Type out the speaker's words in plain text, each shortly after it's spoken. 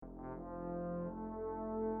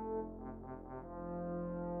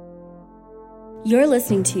You're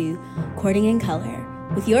listening to Courting in Color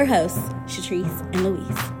with your hosts, Shatrice and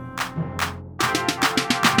Louise.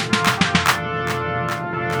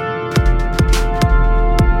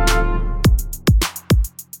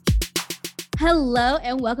 Hello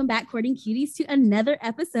and welcome back, Courting Cuties, to another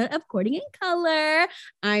episode of Courting in Color.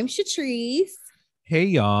 I'm Shatrice. Hey,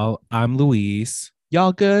 y'all. I'm Louise.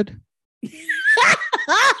 Y'all good?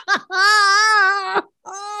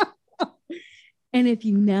 And if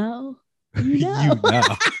you know, you know. You know.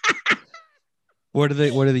 What do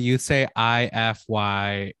the youth say?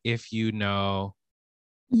 IFY, if you know.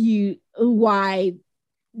 You why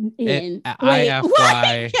in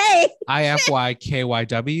IFY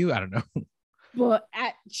KYW. I don't know. Well,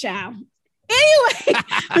 ciao. Anyway,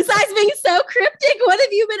 besides being so cryptic, what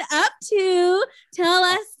have you been up to? Tell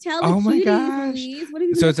the oh my cuties, gosh. Louise. What have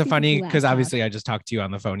you been So up it's a to funny since the because last obviously I just talked to you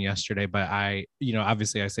on the phone yesterday, but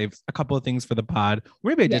obviously I saved a couple of things for the pod.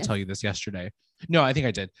 Maybe I did tell you this yesterday. No, I think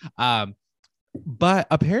I did. But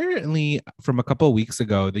apparently from a couple of weeks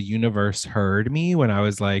ago, the universe heard me when I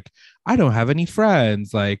was like, I don't have any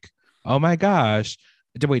friends. Like, oh my gosh.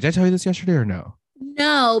 Did I tell you this yesterday or no?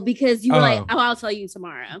 No, because you were like, oh, I'll tell you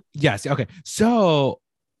tomorrow. Yes. Okay. So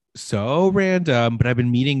random, but I've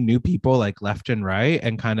been meeting new people like left and right,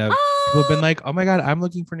 and kind of people have been like, oh my God, I'm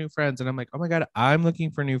looking for new friends. And I'm like, oh my God, I'm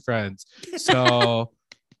looking for new friends. So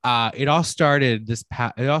it all started this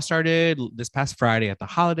past Friday at the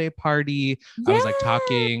holiday party. Yes. I was like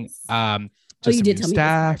talking to some new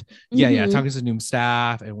staff. Yeah, talking to some new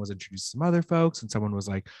staff, and was introduced to some other folks. And someone was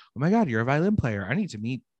like, oh my God, you're a violin player. I need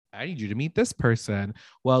you to meet this person.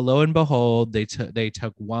 Well, lo and behold, they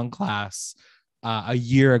took one class a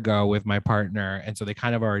year ago with my partner, and so they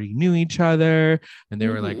kind of already knew each other, and they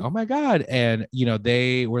were like, oh my God. And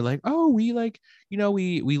they were like, oh, we like, we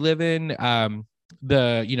live in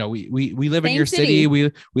we live in your city.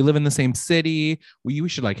 We live in the same city. We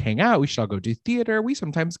should like hang out. We should all go do theater. We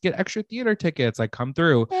sometimes get extra theater tickets, like come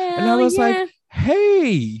through. And I was like,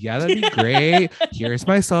 hey, yeah, that'd be great. Here's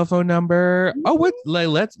my cell phone number. Oh,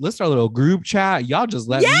 let's start a little group chat. Y'all just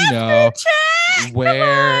let me know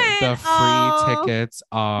where the free tickets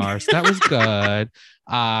are. So that was good.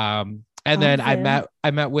 And then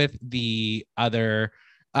I met with the other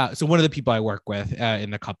so one of the people I work with in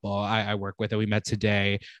the couple I work with, and we met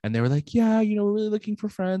today, and they were like, yeah, we're really looking for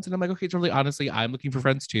friends. And I'm like, okay, totally. Honestly, I'm looking for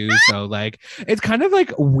friends too. So like, it's kind of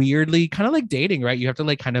like weirdly kind of like dating, right? You have to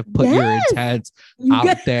like kind of put your intent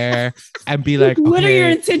out there and be like, okay, what are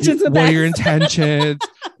your intentions with that? What are your intentions?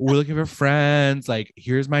 We're looking for friends. Like,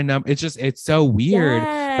 here's my number. It's so weird.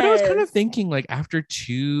 But I was kind of thinking, like, after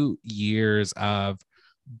 2 years of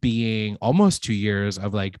almost 2 years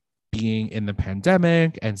of like being in the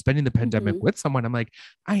pandemic and spending the pandemic with someone, I'm like,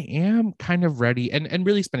 I am kind of ready, and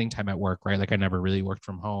really spending time at work, right? Like I never really worked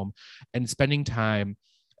from home, and spending time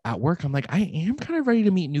at work, I'm like, I am kind of ready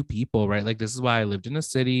to meet new people, right? Like this is why I lived in a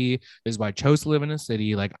city. This is why I chose to live in a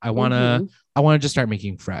city. Like I want to just start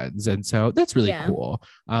making friends. And so that's really cool.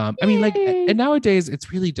 I mean, like, and nowadays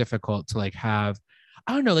it's really difficult to like have,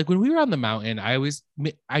 I don't know, like when we were on the mountain, I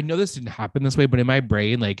know this didn't happen this way, but in my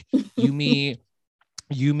brain, like me,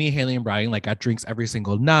 Haley, and Brian like got drinks every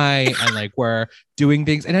single night, and like we're doing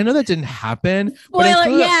things. And I know that didn't happen. Spoiler,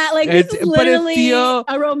 this is literally a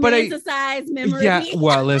romanticized memory. Yeah,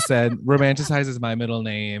 well, listen, romanticize is my middle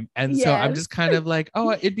name. And so I'm just kind of like,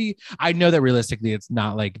 I know that realistically it's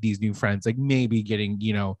not like these new friends, like maybe getting,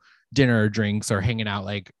 dinner or drinks or hanging out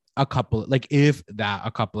like a couple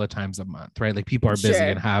of times a month, right? Like people are busy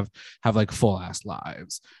and have like full ass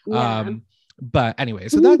lives. But anyway,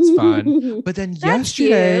 so that's fun. But then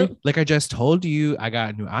yesterday, like I just told you, I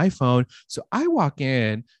got a new iPhone. So I walk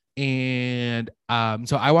in and I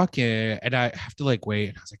have to like wait.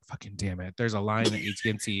 And I was like, fucking damn it. There's a line at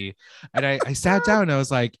AT&T. And I sat down and I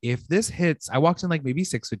was like, if this hits, I walked in like maybe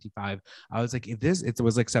 6:55. I was like, it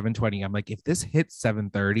was like 7:20. I'm like, if this hits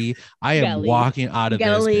 7:30, I am walking out of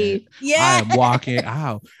this. I am walking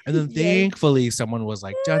out. And then thankfully someone was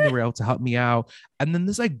like done. They were able to help me out. And then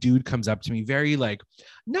this like dude comes up to me, very like,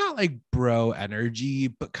 not like bro energy,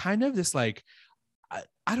 but kind of this like,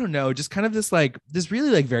 I don't know, just kind of this like this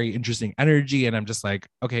really like very interesting energy. And I'm just like,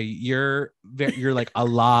 okay, you're like a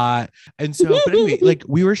lot. And so, but anyway, like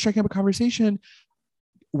we were striking up a conversation.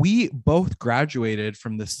 We both graduated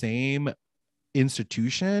from the same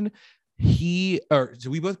institution. So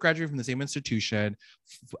we both graduated from the same institution.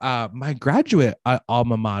 My graduate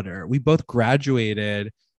alma mater, we both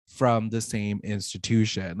graduated from the same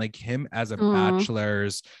institution, like him as a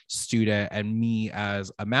bachelor's student and me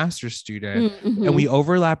as a master's student. And we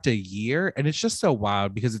overlapped a year. And it's just so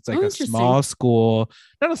wild because it's like a small school,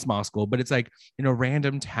 not a small school, but it's like in a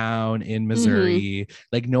random town in Missouri.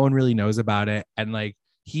 Like no one really knows about it. And like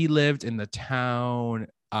he lived in the town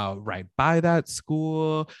right by that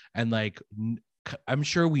school. And like I'm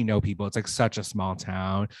sure we know people. It's like such a small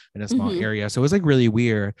town in a small area. So it was like really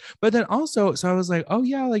weird. But then also, so I was like, oh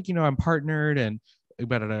yeah, like, you know, I'm partnered and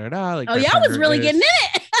like, oh yeah, I was really getting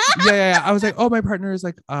it. yeah. I was like, oh, my partner is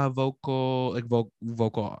like a vocal,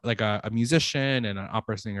 like a musician and an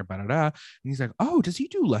opera singer, And he's like, oh, does he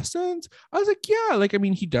do lessons? I was like, yeah, like, I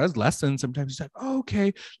mean, he does lessons sometimes. He's like, oh,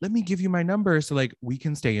 okay, let me give you my number so like we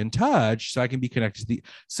can stay in touch so I can be connected to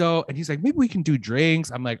and he's like, maybe we can do drinks.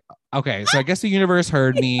 I'm like, okay, so I guess the universe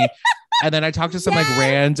heard me. And then I talked to some like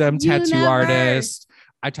random tattoo artist.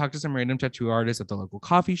 I talked to some random tattoo artists at the local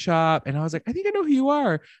coffee shop, and I was like, I think I know who you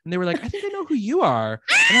are. And they were like, I think I know who you are.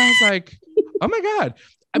 And I was like, oh my God.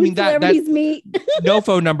 I mean, that no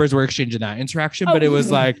phone numbers were exchanged in that interaction, but it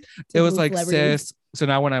was like, sis. So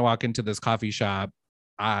now when I walk into this coffee shop,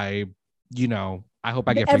 I hope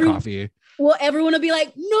I get free coffee. Well, everyone will be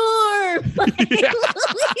like, Norm.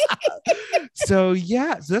 So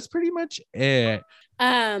that's pretty much it.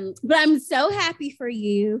 But I'm so happy for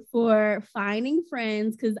you for finding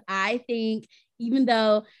friends, because I think even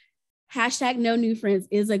though #no new friends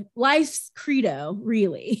is like life's credo,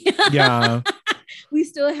 really. Yeah. We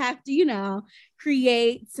still have to,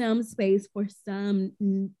 create some space for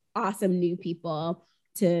some awesome new people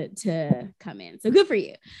to come in. So good for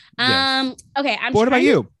you. Yes. Okay. What about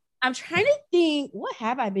you? I'm trying to think, what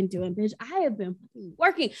have I been doing, bitch? I have been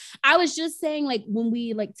working. I was just saying, like, when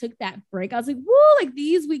we like took that break, I was like, whoa, like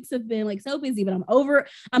these weeks have been like so busy, but I'm over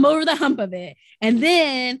the hump of it. And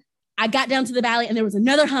then I got down to the valley and there was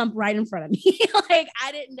another hump right in front of me. Like,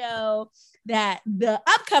 I didn't know that the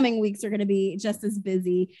upcoming weeks are going to be just as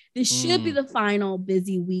busy. This should be the final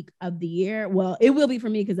busy week of the year. Well, it will be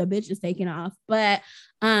for me because a bitch is taking off. But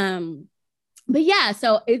yeah,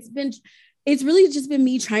 so it's really just been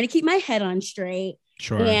me trying to keep my head on straight.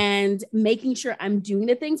 Sure. And making sure I'm doing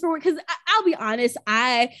the things for work. Because I'll be honest,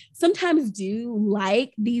 I sometimes do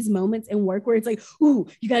like these moments in work where it's like, ooh,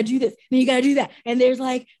 you got to do this, then you got to do that. And there's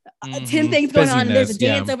like 10 things going on, and there's a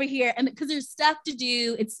dance over here. And because there's stuff to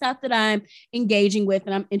do, it's stuff that I'm engaging with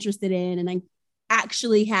and I'm interested in. And I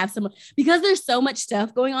actually have because there's so much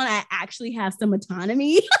stuff going on, I actually have some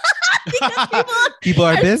autonomy. People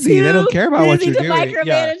are busy. They don't care about what you're doing.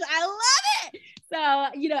 Yeah. I love it. So,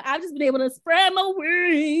 I've just been able to spread my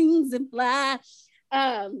wings and fly.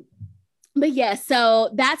 But yeah, so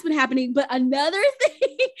that's been happening. But another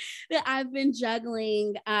thing that I've been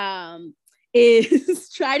juggling is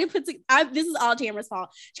trying to this is all Tamara's fault,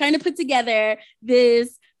 trying to put together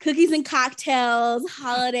this cookies and cocktails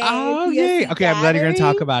holiday. Oh, yay. Okay, I'm glad you're going to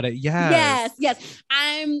talk about it. Yes.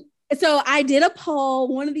 So I did a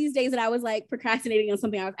poll one of these days that I was like procrastinating on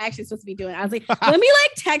something I was actually supposed to be doing. I was like, let me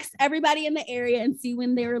like text everybody in the area and see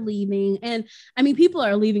when they were leaving. And I mean, people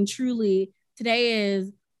are leaving truly. Today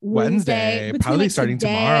is Wednesday, probably starting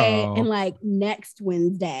tomorrow and like next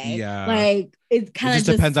Wednesday. Yeah. Like it kind of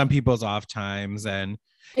just depends on people's off times and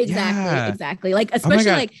Exactly. Like,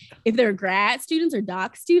 especially like if they're grad students or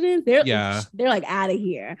doc students, they're like out of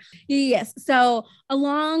here. Yes. So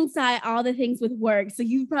alongside all the things with work, so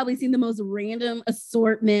you've probably seen the most random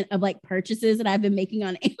assortment of like purchases that I've been making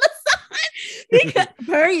on Amazon. Because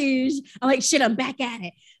per usual, I'm like, shit, I'm back at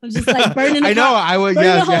it. I'm just like burning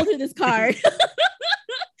the hole through this card.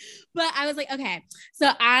 But I was like, okay, so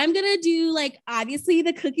I'm going to do like, obviously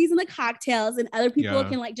the cookies and the cocktails, and other people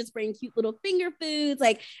can like just bring cute little finger foods.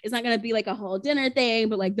 Like, it's not going to be like a whole dinner thing,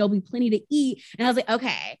 but like there'll be plenty to eat. And I was like,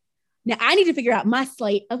 okay, now I need to figure out my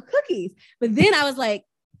slate of cookies. But then I was like,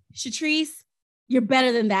 Shatrice, you're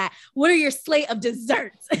better than that. What are your slate of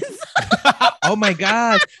desserts? Oh my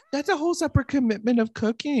God. That's a whole separate commitment of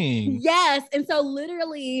cooking. Yes. And so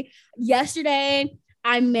literally yesterday,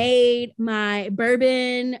 I made my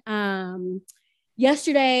bourbon.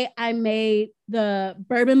 Yesterday, I made the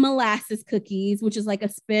bourbon molasses cookies, which is like a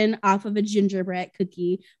spin off of a gingerbread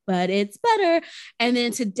cookie, but it's better. And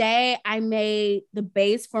then today, I made the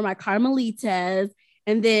base for my Carmelitas.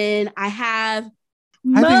 And then I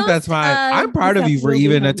think that's fine. I'm proud of you for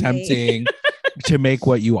even attempting to make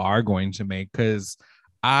what you are going to make, because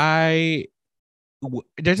did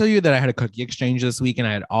I tell you that I had a cookie exchange this week and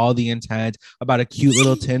I had all the intent about a cute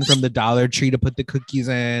little tin from the Dollar Tree to put the cookies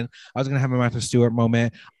in? I was going to have a Martha Stewart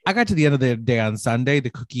moment. I got to the end of the day on Sunday.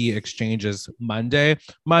 The cookie exchange is Monday.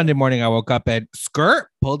 Monday morning, I woke up and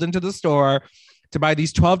pulled into the store. to buy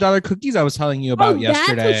these $12 cookies I was telling you about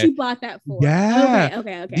yesterday. That's what you bought that for. Yeah.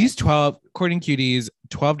 Okay. These 12 Courting Cuties,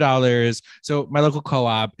 $12. So my local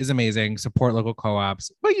co-op is amazing. Support local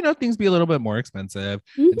co-ops, but things be a little bit more expensive.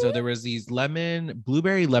 And so there was these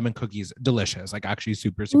blueberry lemon cookies, delicious, like actually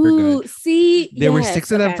super good. See, there were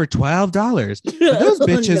 6 of them for $12. Those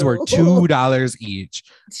bitches were $2 each.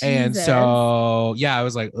 Jesus. And so I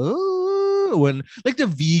was like, oh, when like the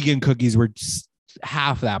vegan cookies were just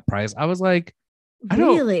half that price. I was like, I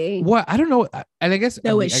don't know. And I guess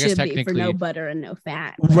technically for no butter and no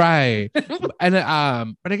fat. Right.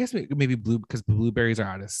 And but I guess maybe because blueberries are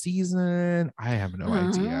out of season. I have no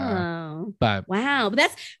idea. But wow.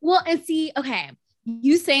 But and see, okay.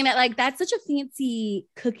 You saying that like that's such a fancy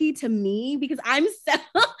cookie to me because I'm so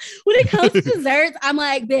when it comes to desserts, I'm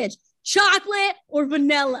like, bitch, chocolate or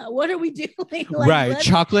vanilla? What are we doing? Like, right.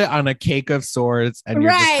 Chocolate on a cake of sorts. And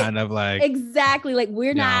you're just kind of like. Exactly. Like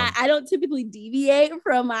we're not, I don't typically deviate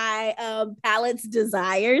from my palate's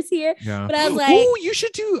desires here. Yeah. But I was like, oh, you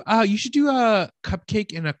should do a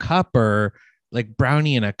cupcake in a cup or like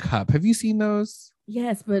brownie in a cup. Have you seen those?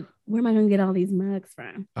 Yes, but where am I going to get all these mugs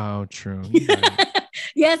from? Oh, true. Right.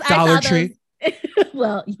 Yes, Dollar Tree.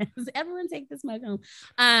 Well, yes, everyone take this mug home.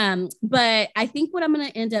 But I think what I'm going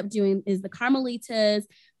to end up doing is the Carmelitas,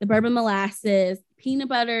 the bourbon molasses, peanut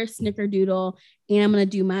butter, snickerdoodle, and I'm going to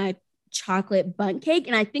do my chocolate bundt cake.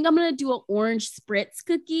 And I think I'm going to do an orange spritz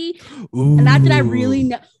cookie. Ooh. And not that I really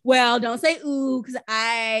know. Well, don't say ooh, because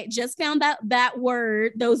I just found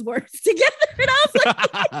those words together. And I was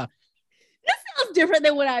like, this sounds different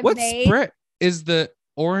than what I've made. What spritz? Is the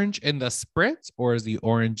orange in the spritz or is the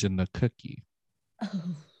orange in the cookie?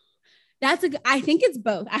 Oh, I think it's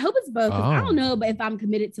both. I hope it's both. I don't know, but if I'm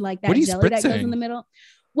committed to like that jelly that goes in the middle.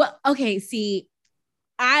 Well, okay. See,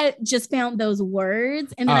 I just found those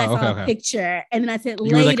words and then I saw a picture and then I said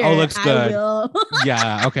later, like, oh, looks good. I will.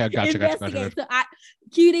 Yeah. Okay. Gotcha. So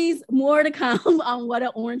cuties, more to come on what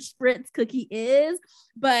an orange spritz cookie is.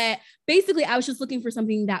 But basically, I was just looking for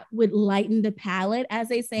something that would lighten the palate, as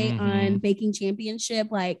they say on Baking Championship,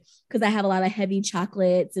 like, because I have a lot of heavy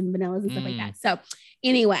chocolates and vanillas and stuff like that. So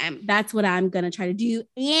anyway, that's what I'm going to try to do.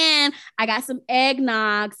 And I got some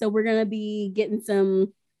eggnog. So we're going to be getting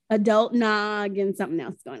some adult nog and something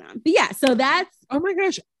else going on. But yeah, so that's. Oh my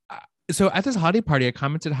gosh. So at this holiday party, I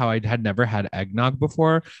commented how I had never had eggnog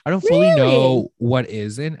before. I don't fully know what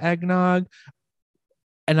is in eggnog.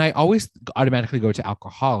 And I always automatically go to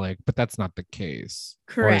alcoholic, but that's not the case.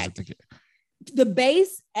 Correct. The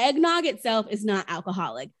base eggnog itself is not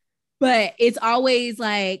alcoholic, but it's always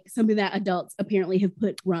like something that adults apparently have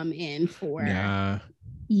put rum in for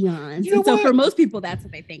eons. And so for most people, that's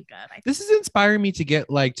what they think of. This is inspiring me to get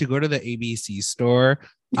to go to the ABC store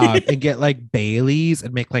and get like Bailey's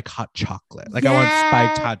and make like hot chocolate. Like I want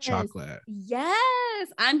spiked hot chocolate. Yes,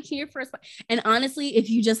 I'm here for a spike. And honestly, if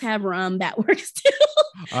you just have rum, that works too.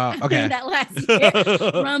 Okay. That last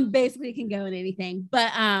year, rum basically can go in anything.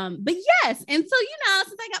 But yes. And so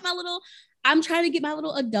since I got I'm trying to get my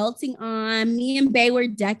little adulting on. Me and Bay were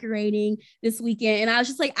decorating this weekend. And I was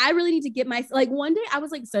just like, I really need to get one day I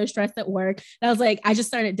was like so stressed at work. And I was like, I just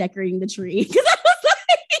started decorating the tree because I was like,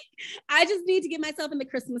 I just need to get myself in the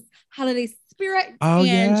Christmas holiday spirit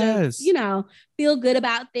just, feel good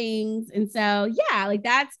about things. And so,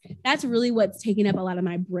 that's really what's taking up a lot of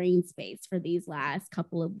my brain space for these last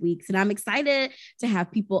couple of weeks. And I'm excited to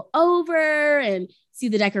have people over and see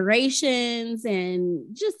the decorations and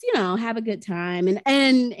just, have a good time.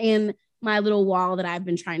 And my little wall that I've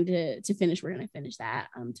been trying to finish, we're going to finish that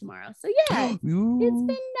tomorrow. So yeah, it's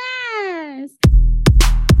been nice.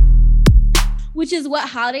 Which is what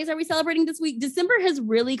holidays are we celebrating this week? December has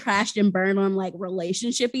really crashed and burned on like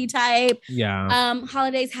relationship-y type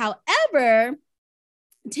holidays. However,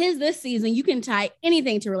 'tis this season, you can tie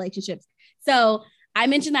anything to relationships. So I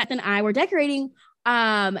mentioned that then I were decorating.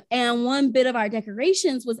 And one bit of our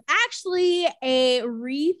decorations was actually a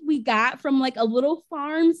wreath we got from like a little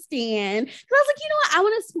farm stand. Cause I was like, I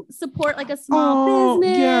want to support like a small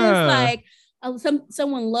business. Yeah. Like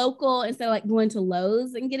someone local instead of like going to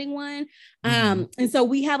Lowe's and getting one. And so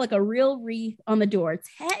we have like a real wreath on the door.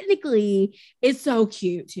 Technically, it's so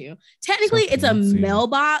cute too. Technically, it's a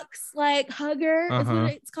mailbox like hugger is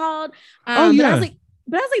what it's called. But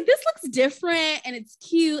I was like, this looks different and it's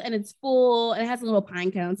cute and it's full and it has a little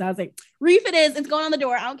pine cone. So I was like, wreath it is. It's going on the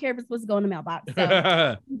door. I don't care if it's supposed to go in the mailbox.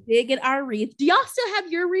 So we did get our wreath. Do y'all still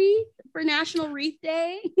have your wreath for National Wreath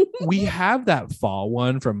Day? We have that fall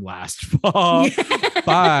one from last fall,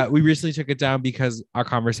 but we recently took it down because our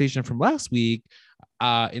conversation from last week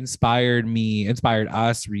inspired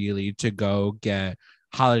us really to go get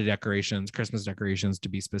holiday decorations, Christmas decorations to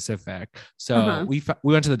be specific. So we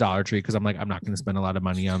went to the Dollar Tree because I'm like, I'm not going to spend a lot of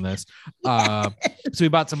money on this. So we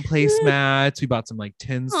bought some placemats. We bought some like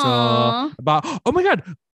tinsel. Oh my God.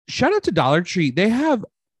 Shout out to Dollar Tree. They have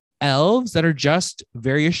elves that are just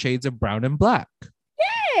various shades of brown and black.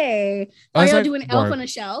 Yay. Are y'all doing elf on a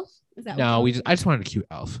shelf? Is that no, I just wanted a cute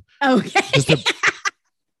elf. Okay. Just to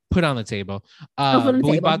put on the table. But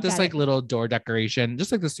we bought this like little door decoration,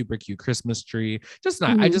 just like the super cute Christmas tree. Just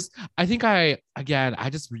not. I think I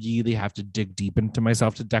just really have to dig deep into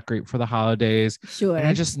myself to decorate for the holidays. Sure.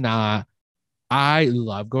 And I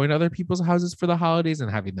love going to other people's houses for the holidays and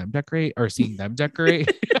having them decorate or seeing them decorate.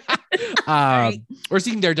 Or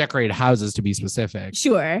seeing their decorated houses to be specific.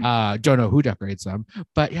 Sure. Don't know who decorates them,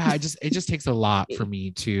 but yeah, it just takes a lot for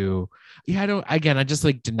me to. Yeah, I just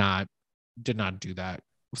like did not do that.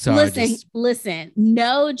 So listen,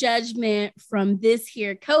 no judgment from this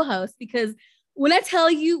here co-host, because when I tell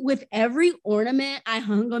you, with every ornament I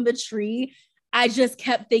hung on the tree, I just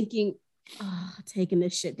kept thinking, taking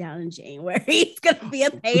this shit down in January, it's gonna be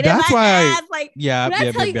a pain in my ass. Like,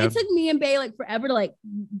 it took me and Bae like forever to like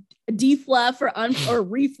defluff or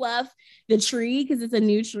refluff the tree because it's a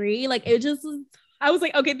new tree. Like, it just was, I was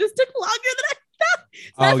like, okay, this took longer than I thought. So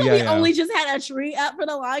that's why we only just had a tree up for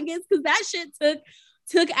the longest, because that shit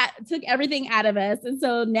took everything out of us. And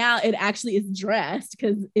so now it actually is dressed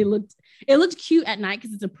because it looked cute at night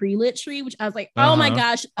because it's a pre-lit tree, which I was like, oh my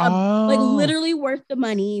gosh, like literally worth the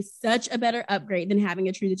money. Such a better upgrade than having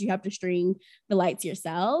a tree that you have to string the lights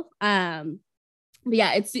yourself. But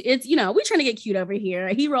yeah, it's we're trying to get cute over here.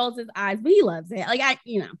 He rolls his eyes, but he loves it. Like,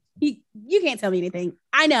 you can't tell me anything.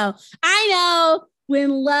 I know when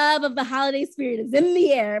love of the holiday spirit is in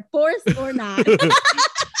the air, forced or not.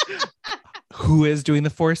 Who is doing the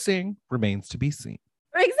forcing remains to be seen.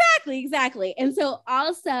 Exactly. And so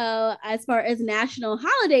also, as far as national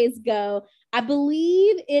holidays go, I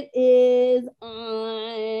believe it is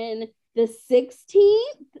on the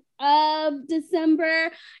 16th of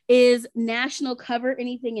December is National Cover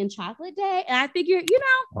Anything in Chocolate Day. And I figure,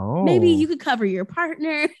 maybe you could cover your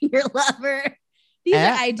partner, your lover. These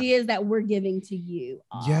are ideas that we're giving to you.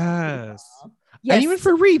 Yes. And even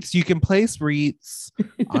for wreaths, you can place wreaths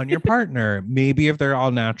on your partner. Maybe if they're all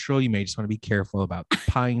natural, you may just want to be careful about the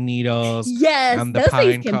pine needles and the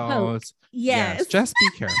pine cones. Yes, just be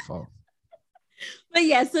careful. But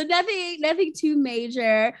yeah, so nothing too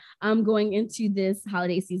major going into this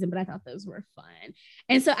holiday season, but I thought those were fun.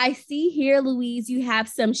 And so I see here, Louise, you have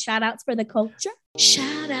some shout outs for the culture.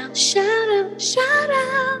 Shout out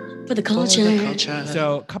for the culture.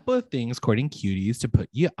 So a couple of things, courting cuties, to put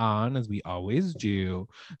you on, as we always do.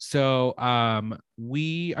 So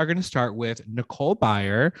we are going to start with Nicole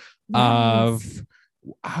Byer of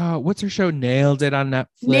what's her show? Nailed It on Netflix.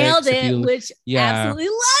 Nailed It, which absolutely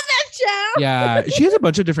love that show. Yeah, she has a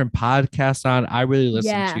bunch of different podcasts on. I really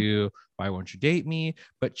listen to Why Won't You Date Me?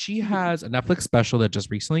 But she has a Netflix special that just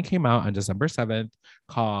recently came out on December 7th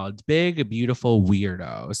called Big Beautiful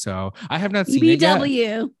Weirdo. So I have not seen it yet.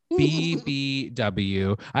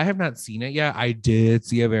 BBW. I have not seen it yet. I did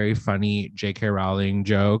see a very funny J.K. Rowling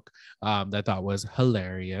joke that I thought was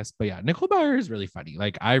hilarious. But yeah, Nicole Byer is really funny.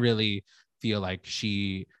 Like, I really feel like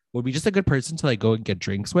she would be just a good person to like go and get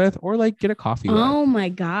drinks with, or like get a coffee with. Oh my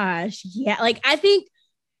gosh. Yeah. Like, I think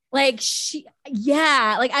like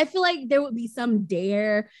I feel like there would be some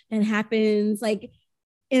dare that happens like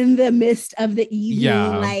in the midst of the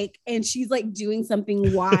evening, like, and she's like doing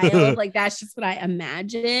something wild. Like, that's just what I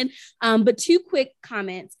imagine. But two quick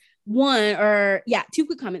comments. One,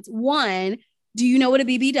 do you know what a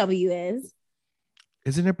BBW is?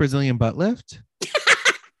 Isn't it Brazilian butt lift?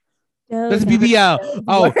 That's a BBL.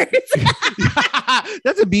 Oh,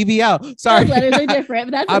 that's a BBL. Sorry. Those letters are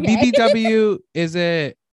different, but that's okay. BBW, is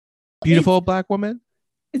it beautiful black woman?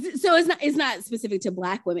 So it's not specific to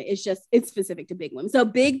black women. It's specific to big women. So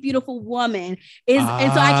big beautiful woman is,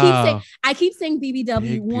 and so I keep saying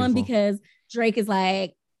BBW one because Drake is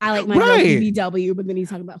like, I like my girl BBW, but then he's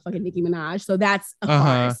talking about fucking Nicki Minaj. So that's a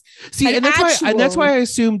farce. See, like, and that's why I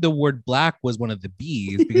assumed the word black was one of the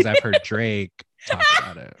B's, because I've heard Drake talk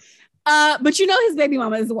about it. But his baby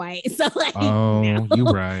mama is white, so like, you're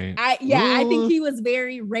right. I think he was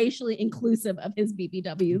very racially inclusive of his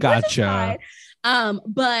BBW. Gotcha.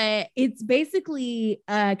 But it's basically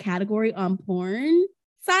a category on porn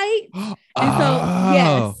site,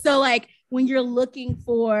 and so like when you're looking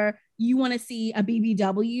for, you want to see a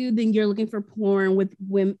BBW, then you're looking for porn with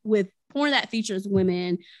porn that features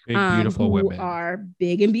women, big, beautiful women who are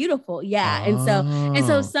big and beautiful, and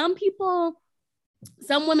so some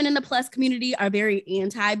women in the plus community are very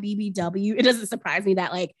anti BBW. It doesn't surprise me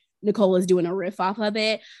that like Nicole is doing a riff off of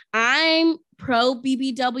it. I'm pro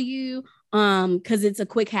BBW because it's a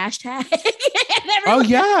quick hashtag. Oh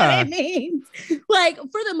yeah. It means. Like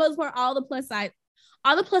for the most part, all the plus size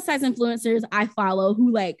influencers I follow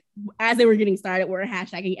who like as they were getting started were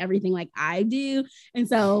hashtagging everything like I do. And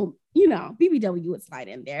so, you know, BBW would slide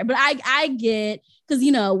in there. But I get, because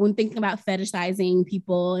you know, when thinking about fetishizing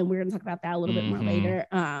people, and we're gonna talk about that a little bit more later,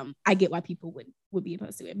 I get why people would be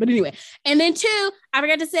opposed to it. But anyway, and then two, I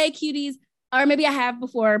forgot to say, cuties, or maybe I have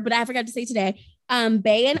before, but I forgot to say today,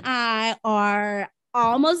 Bay and I are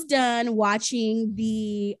almost done watching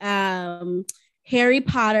the Harry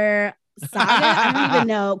Potter saga. I don't even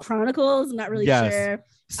know, Chronicles. I'm not really sure.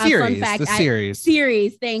 Series, fun fact, the series.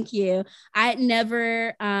 Series, thank you. I had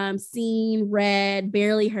never seen, read,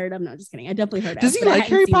 barely heard of. No, just kidding. I definitely heard of. Does he like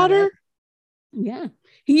Harry Potter? Yeah.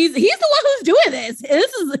 He's the one who's doing this.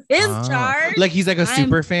 This is his charge. Like he's like a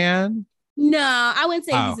super fan? No, I wouldn't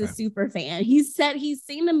say he's a super fan. He's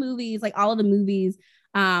seen the movies, like all of the movies,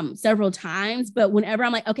 several times. But whenever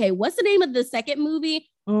I'm like, okay, what's the name of the second movie?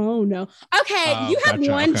 Oh no. Okay, you have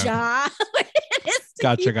one job.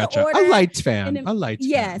 Gotcha. A light fan.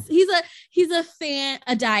 Yes, he's a fan,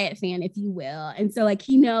 a diet fan, if you will. And so like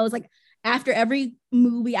he knows, like after every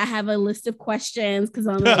movie, I have a list of questions because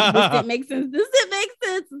I'm like, this didn't make sense. This didn't make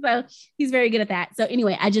sense. So he's very good at that. So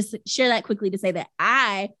anyway, I just share that quickly to say that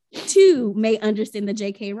I too may understand the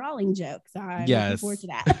J.K. Rowling joke. So I'm looking forward to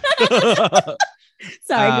that.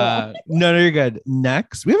 Sorry, no, you're good.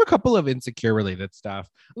 Next, we have a couple of Insecure related stuff.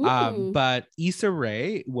 But Issa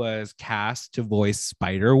Rae was cast to voice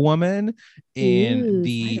Spider-Woman in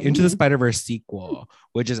the Into the Spider-Verse sequel,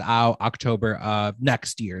 which is out October of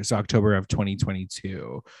next year, so October of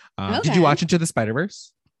 2022. Did you watch Into the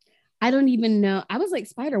Spider-Verse? I don't even know. I was like,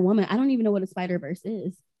 Spider-Woman. I don't even know what a Spider-Verse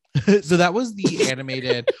is. So that was the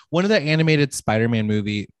animated one of the animated Spider-Man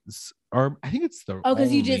movies, or I think it's the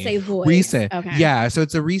because you did say voice recent. Okay. Yeah, so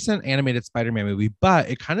it's a recent animated Spider-Man movie, but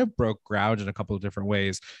it kind of broke ground in a couple of different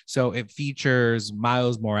ways. So it features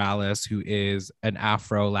Miles Morales, who is an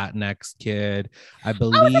Afro Latinx kid, I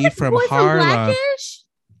believe, from Harlem.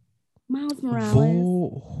 Miles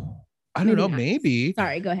Morales. I don't know. Maybe.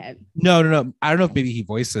 Sorry, go ahead. No. I don't know if maybe he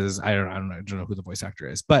voices. I don't know who the voice actor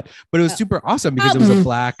is, but it was super awesome because it was a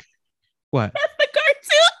black. What? That's the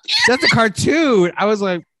cartoon. That's the cartoon. I was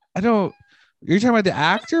like, you're talking about the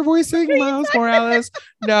actor voicing Miles Morales?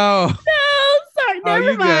 No. No, sorry.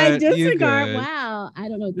 Never mind. Disregard. Wow. I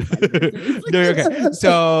don't know. No, you're okay.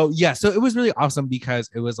 So it was really awesome because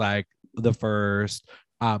it was like the first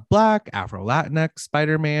Black Afro Latinx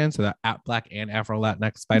Spider-Man, so that Black and Afro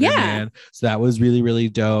Latinx Spider-Man. So that was really, really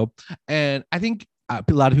dope. And I think a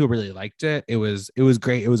lot of people really liked it. It was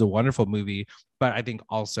great. It was a wonderful movie, but I think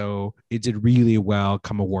also it did really well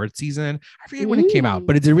come award season. I forget when it came out,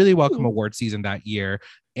 but it did really well come award season that year.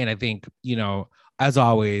 And I think, you know, as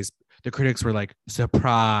always, the critics were like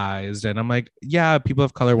surprised, and I'm like, yeah, people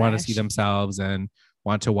of color want to see themselves and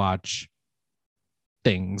want to watch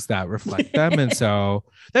things that reflect them. And so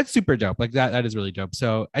that's super dope. Like that is really dope.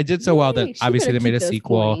 So I did so well that obviously they made a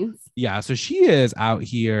sequel. Coins. Yeah. So she is out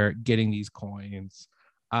here getting these coins.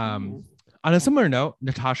 On a similar note,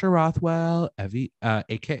 Natasha Rothwell,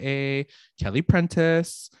 aka Kelly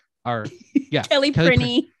Prentice, or Kelly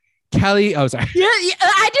Prenny. Kelly, oh sorry. Yeah,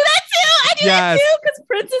 I do that too. That too, because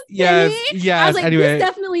Princess Penny. Yes. I was like, this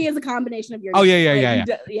definitely is a combination of your. Oh yeah.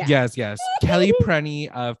 Yes. Kelly Prenny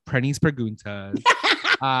of Prenny's Preguntas.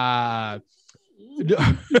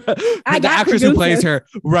 The actress who plays her,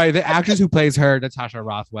 right? The actress who plays her, Natasha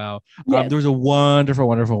Rothwell. There was a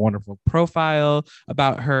wonderful profile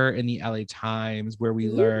about her in the LA Times where we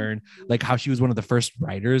learn like how she was one of the first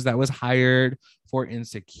writers that was hired for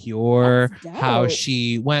Insecure. How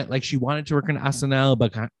she went, like she wanted to work in SNL,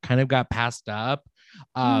 but kind of got passed up.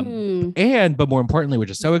 But more importantly, which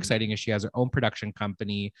is so exciting, is she has her own production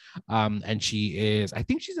company, and I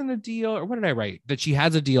think she's in a deal, or what did I write, that she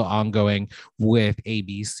has a deal ongoing with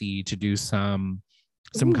ABC to do some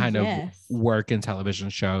kind of work in television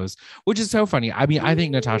shows, which is so funny. I mean, I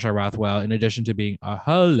think Natasha Rothwell, in addition to being a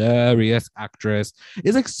hilarious actress,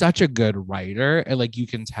 is like such a good writer, and like you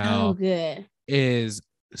can tell is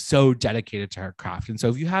so dedicated to her craft. And so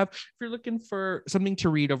if you're looking for something to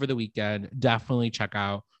read over the weekend, definitely check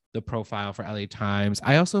out the profile for LA Times.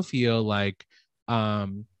 I also feel like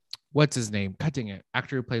what's his name? Cutting it.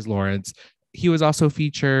 Actor who plays Lawrence. He was also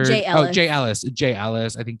featured. Jay Ellis.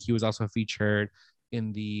 I think he was also featured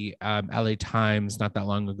in the LA Times not that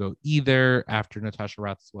long ago either, after Natasha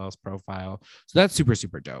Rothwell's profile. So that's super,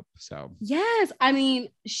 super dope. So yes, I mean,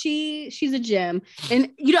 she's a gem.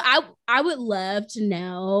 And I would love to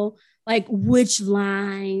know like which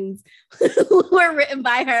lines were written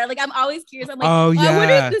by her. Like I'm always curious. I'm like, oh yeah, I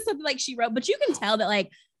wonder if this is something like she wrote, but you can tell that like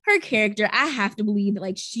her character, I have to believe that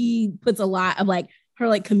like she puts a lot of like her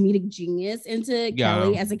like comedic genius into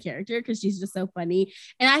Kelly as a character because she's just so funny.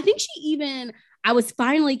 And I think I was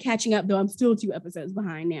finally catching up, though I'm still 2 episodes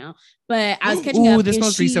behind now, but I was catching up. This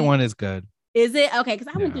most recent one is good. Is it? Okay,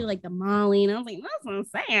 because I went through like the Molly and I was like, that's so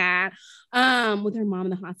sad. With her mom in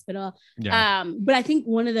the hospital. Yeah. But I think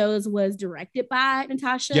one of those was directed by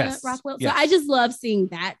Natasha Rothwell. So I just love seeing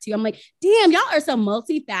that too. I'm like, damn, y'all are so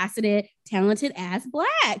multifaceted, talented ass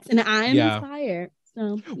Blacks. And I'm inspired.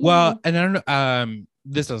 So well, and I don't know,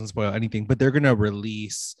 this doesn't spoil anything, but they're gonna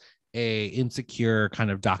release a Insecure kind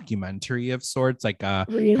of documentary of sorts, like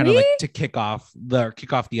really? kind of like to kick off the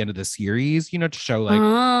end of the series, to show like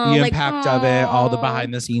the impact of it, all the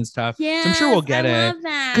behind the scenes stuff. Yes, so I'm sure we'll get it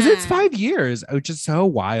because it's 5 years, which is so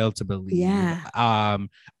wild to believe. Yeah.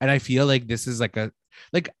 And I feel like this is like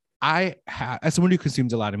as someone who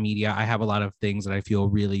consumes a lot of media, I have a lot of things that I feel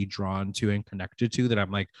really drawn to and connected to that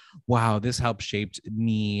I'm like, wow, this helped shape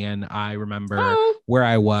me. And I remember where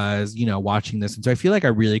I was, watching this. And so I feel like I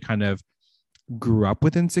really kind of grew up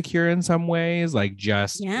with Insecure in some ways, like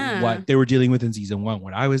just what they were dealing with in season 1,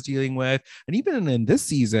 what I was dealing with, and even in this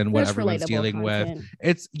season, what everyone's dealing with.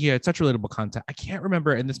 It's such relatable content. I can't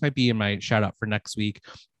remember, and this might be in my shout out for next week,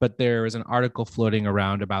 but there was an article floating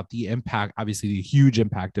around about the impact, obviously the huge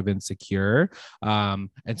impact of Insecure. And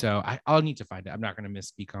so I'll need to find it. I'm not going to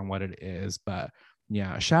misspeak on what it is, but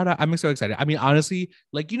yeah, shout out. I'm so excited. I mean, honestly,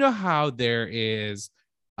 like, how there is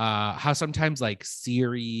how sometimes like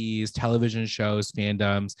series, television shows,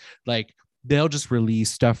 fandoms, like they'll just release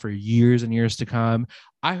stuff for years and years to come.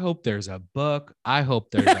 I hope there's a book. I hope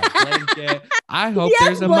there's a blanket. I hope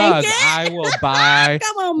there's a mug. I will buy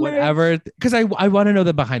whatever, because I want to know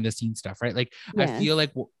the behind the scenes stuff, right? Like I feel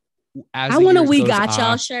like I want a We Got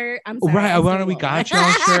Y'all shirt. I'm sorry. Right. I want a We Got Y'all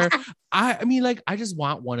shirt. I mean, like, I just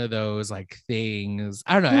want one of those like things.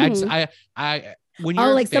 I don't know. I when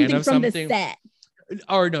you're like something from the set.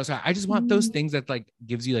 Or no, sorry. I just want those things that like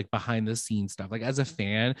gives you like behind the scenes stuff. Like as a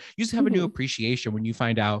fan, you just have a new appreciation when you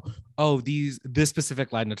find out, this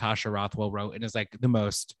specific line Natasha Rothwell wrote and is like the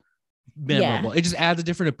most memorable. It just adds a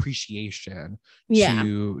different appreciation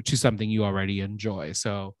to something you already enjoy.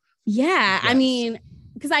 So I mean,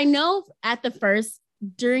 because I know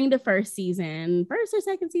during the first or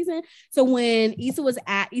second season. So when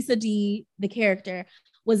Issa D, the character,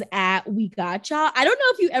 was at We Got Y'all. I don't know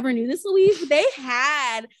if you ever knew this, Louise, but they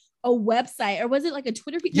had a website, or was it like a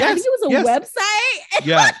Twitter feed? I think it was a website.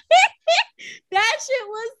 Yeah. That shit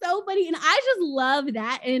was so funny. And I just love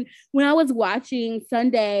that. And when I was watching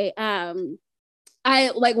Sunday,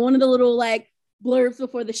 I like one of the little like blurbs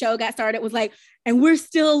before the show got started was like, and we're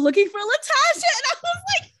still looking for Latasha. And I was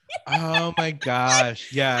like, oh my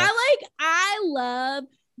gosh. Yeah. I love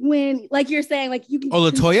when, like you're saying, like you can. Oh,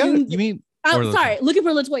 Latoya? You mean? Oh, sorry. Looking for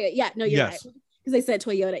Latoya. Yeah, no, you're right. Because they said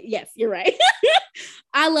Toyota. Yes, you're right.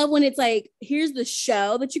 I love when it's like, here's the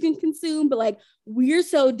show that you can consume, but like we're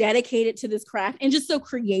so dedicated to this craft and just so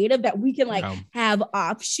creative that we can like have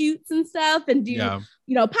offshoots and stuff and do,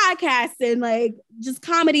 podcasts and like just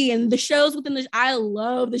comedy and the shows within I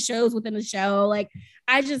love the shows within the show. Like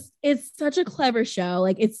it's such a clever show.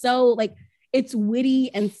 Like it's so like, it's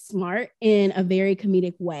witty and smart in a very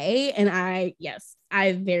comedic way. And I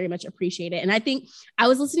very much appreciate it. And I think I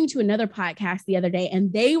was listening to another podcast the other day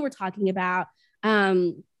and they were talking about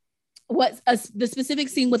the specific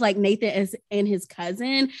scene with like Nathan and his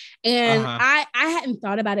cousin. And I hadn't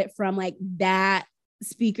thought about it from like that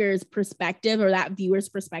speaker's perspective or that viewer's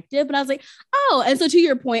perspective, but I was like, oh, and so to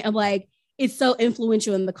your point of like, it's so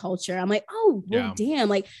influential in the culture. I'm like, oh, well, damn.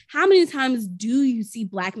 Like, how many times do you see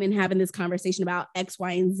Black men having this conversation about X,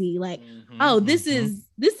 Y, and Z? Like, this is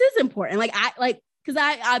important. Like, because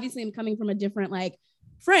I obviously am coming from a different like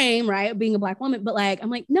frame, right? Being a Black woman, but like, I'm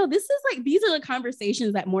like, no, this is like, these are the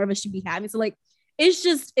conversations that more of us should be having. So like,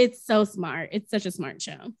 it's so smart. It's such a smart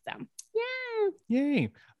show. So yeah. Yay.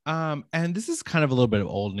 And this is kind of a little bit of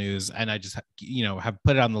old news, and I just, have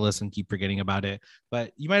put it on the list and keep forgetting about it,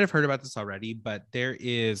 but you might have heard about this already, but there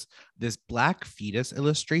is this Black fetus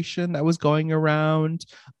illustration that was going around,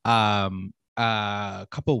 a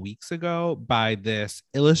couple weeks ago by this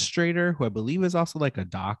illustrator who I believe is also like a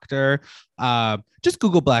doctor. Just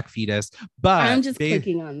Google Black fetus, but I'm just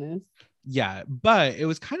clicking on this. Yeah, but it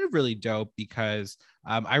was kind of really dope because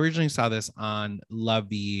I originally saw this on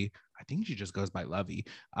Lovey. I think she just goes by Lovey.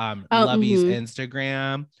 Lovey's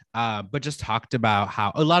Instagram, but just talked about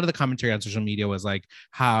how a lot of the commentary on social media was like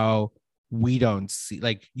how we don't see,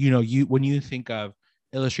 like, when you think of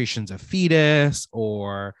illustrations of fetus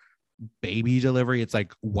or baby delivery, it's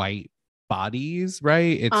like white bodies,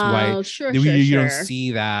 right? It's white. You don't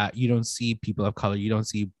see that. You don't see people of color. You don't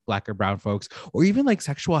see Black or brown folks, or even like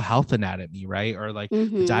sexual health anatomy, right? Or like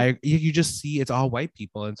you just see it's all white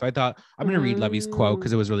people. And so I thought I'm going to read Lovey's quote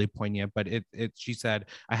because it was really poignant. But she said,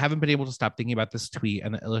 "I haven't been able to stop thinking about this tweet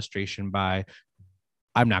and the illustration by,"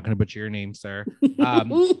 I'm not going to butcher your name, sir.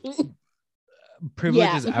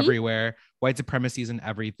 Privilege is everywhere. White supremacy is in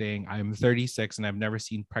everything. I'm 36 and I've never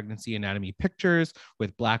seen pregnancy anatomy pictures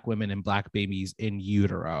with Black women and Black babies in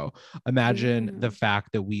utero. Imagine the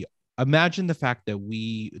fact that we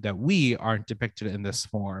aren't depicted in this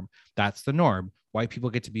form. That's the norm. White people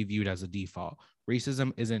get to be viewed as a default.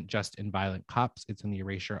 Racism isn't just in violent cops, it's in the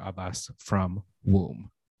erasure of us from womb.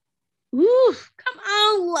 Ooh, come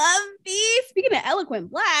on, Lovey. Speaking of eloquent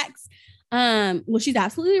Blacks, well, she's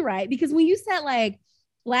absolutely right, because when you said like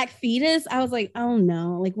Black fetus, I was like, oh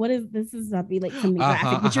no, like what is this? Is about to be like something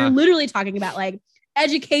graphic, but you're literally talking about like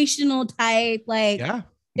educational type, like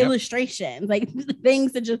illustrations, like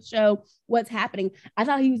things to just show what's happening. I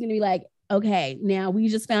thought he was gonna be like, okay, now we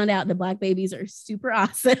just found out the Black babies are super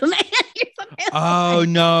awesome. Oh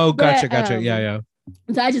no, gotcha. Yeah.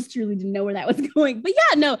 So I just truly didn't know where that was going, but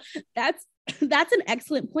yeah, no, that's an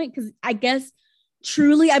excellent point, because I guess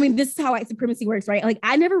truly, I mean, this is how white supremacy works, right? Like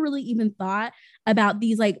I never really even thought about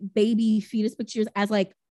these like baby fetus pictures as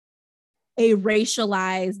like a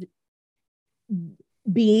racialized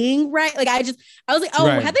being, right? Like I was like, oh,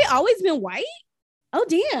 have they always been white? Oh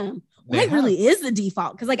damn, white really is the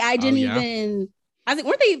default, because like I didn't even, I was like,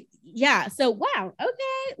 weren't they? Yeah. So wow,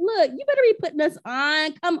 okay, look, you better be putting us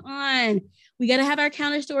on. Come on, we got to have our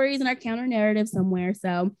counter stories and our counter narrative somewhere.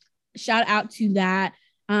 So shout out to that.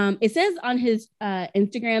 It says on his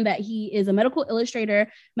Instagram that he is a medical illustrator,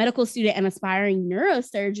 medical student, and aspiring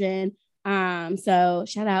neurosurgeon. So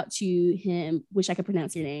shout out to him. Wish I could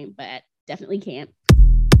pronounce your name, but definitely can't.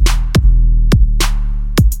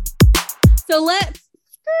 So let's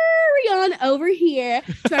scurry on over here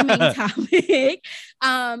to our main topic.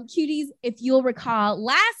 Cuties, if you'll recall,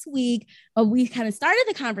 last week we kind of started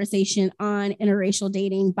the conversation on interracial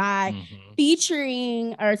dating by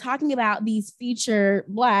featuring or talking about these featured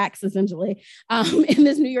Blacks, essentially, in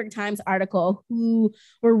this New York Times article, who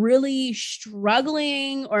were really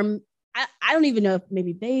struggling, or I don't even know if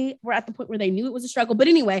maybe they were at the point where they knew it was a struggle, but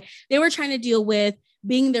anyway, they were trying to deal with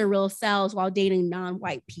being their real selves while dating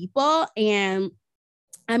non-white people. And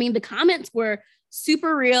I mean, the comments were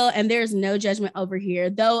super real, and there's no judgment over here,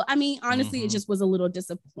 though. I mean, honestly, it just was a little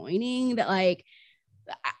disappointing that, like,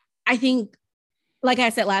 I think, like I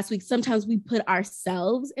said last week, sometimes we put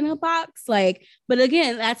ourselves in a box, like, but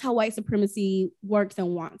again, that's how white supremacy works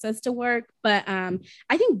and wants us to work. But I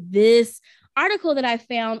think this article that I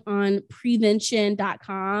found on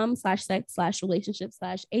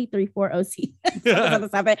prevention.com/sex/relationship/A34OC,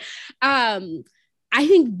 I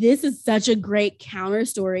think this is such a great counter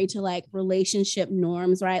story to like relationship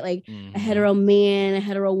norms, right? Like a hetero man, a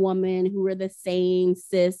hetero woman who are the same,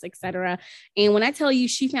 cis, etc. And when I tell you,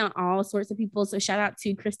 she found all sorts of people. So shout out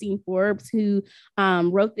to Christine Forbes, who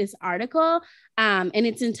wrote this article. And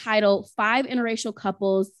it's entitled 5 Interracial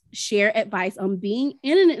Couples Share Advice on Being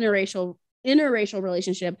in an Interracial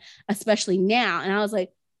Relationship, Especially Now. And I was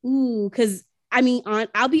like, ooh, because I mean,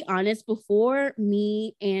 I'll be honest, before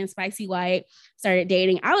me and Spicy White started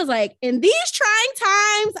dating, I was like, in these trying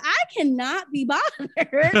times, I cannot be bothered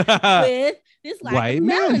with this lack of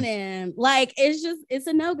melanin. Like, it's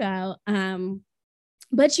a no-go.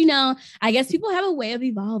 But, I guess people have a way of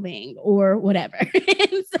evolving or whatever.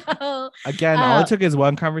 And so, again, all it took is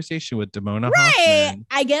one conversation with Damona Hoffman.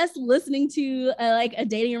 I guess listening to a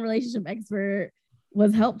dating and relationship expert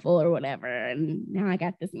was helpful or whatever, and now I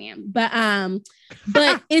got this man, but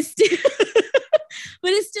it's still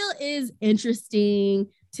but it still is interesting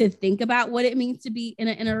to think about what it means to be in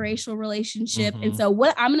an interracial relationship. And so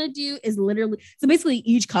what I'm gonna do is basically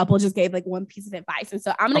each couple just gave like one piece of advice, and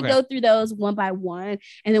so I'm gonna go through those one by one,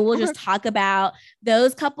 and then we'll just talk about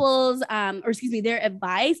those couples their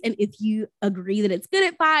advice, and if you agree that it's good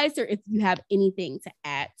advice or if you have anything to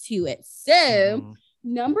add to it. So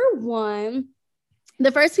number one,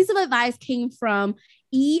 the first piece of advice came from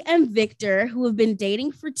E and Victor, who have been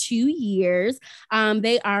dating for 2 years.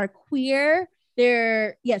 They are queer.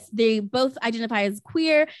 They both identify as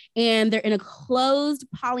queer, and they're in a closed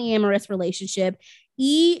polyamorous relationship.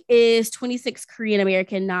 E is 26, Korean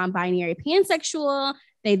American, non-binary, pansexual.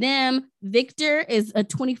 they, them. Victor is a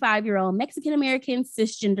 25-year-old Mexican-American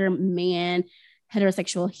cisgender man,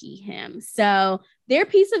 heterosexual, he, him. So their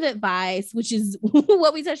piece of advice, which is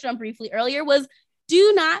what we touched on briefly earlier, was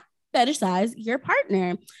do not fetishize your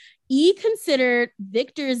partner. E considered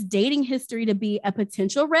Victor's dating history to be a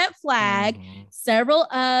potential red flag. Several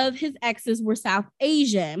of his exes were South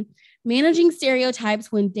Asian. Managing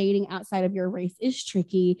stereotypes when dating outside of your race is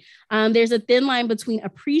tricky. There's a thin line between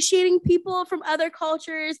appreciating people from other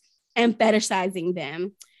cultures and fetishizing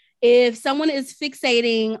them. If someone is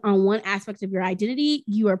fixating on one aspect of your identity,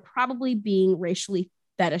 you are probably being racially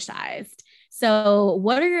fetishized. So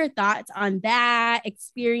what are your thoughts on that?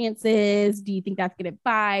 Experiences? Do you think that's good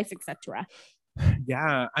advice, etc.?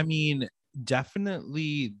 Yeah, I mean,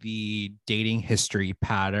 definitely the dating history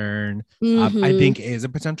pattern, I think is a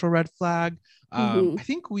potential red flag. I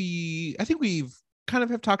think we've kind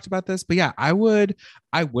of have talked about this, but yeah, I would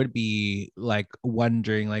be like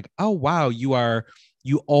wondering like, oh wow, you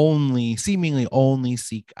seemingly only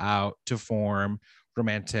seek out to form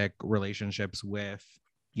romantic relationships with,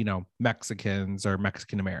 you know, Mexicans or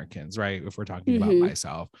Mexican Americans, right? If we're talking about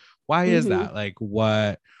myself, why is that? Like,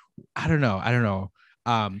 what? I don't know.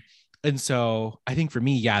 And so I think for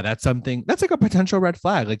me, yeah, that's something that's like a potential red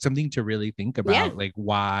flag, like something to really think about. Like,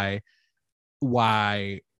 why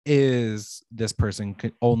is this person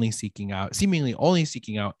seemingly only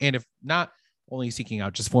seeking out, and if not only seeking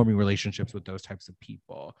out, just forming relationships with those types of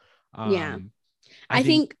people? I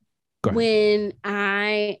think when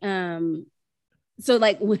I so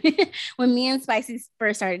like when me and Spicy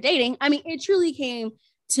first started dating, I mean, it truly came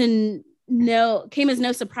as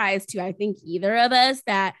no surprise to, I think, either of us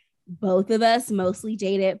that both of us mostly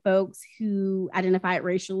dated folks who identified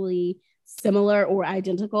racially similar or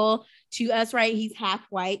identical to us, right? He's half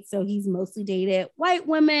white, so he's mostly dated white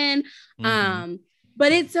women.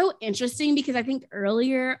 But it's so interesting because I think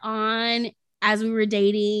earlier on, as we were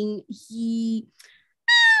dating, he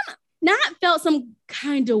not felt some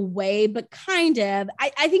kind of way, but kind of,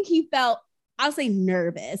 I think he felt, I'll say,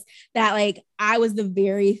 nervous that like I was the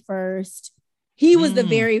very first, he was the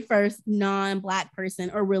very first non-Black person,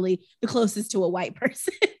 or really the closest to a white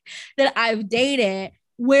person that I've dated.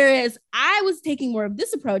 Whereas I was taking more of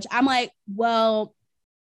this approach. I'm like, well,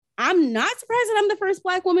 I'm not surprised that I'm the first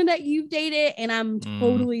Black woman that you've dated, and I'm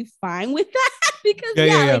totally fine with that because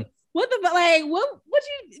like, what the like what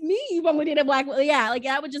you mean you've only dated Black? Yeah, like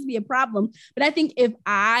that would just be a problem. But I think if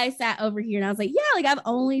I sat over here and I was like, yeah, like I've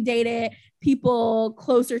only dated people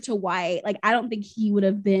closer to white, like I don't think he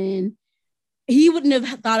wouldn't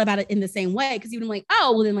have thought about it in the same way, because he would have been like,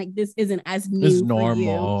 oh, well then like this isn't as new. It's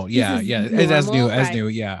normal. Yeah. It's as new.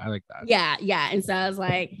 Yeah, I like that. Yeah. And so I was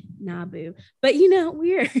like, nah, boo. But you know,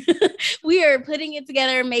 we are putting it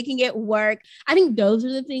together, making it work. I think those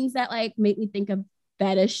are the things that like make me think of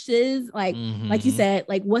fetishes, like you said,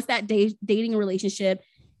 like what's that dating relationship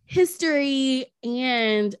history.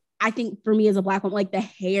 And I think for me as a Black woman, like the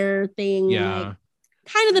hair thing, like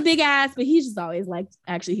kind of the big ass, but he's just always like,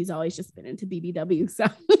 actually he's always just been into BBW, so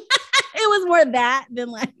it was more that than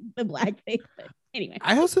like the Black thing. But anyway,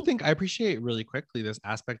 I also think I appreciate really quickly this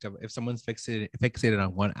aspect of if someone's fixated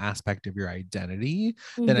on one aspect of your identity,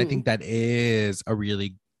 then I think that is a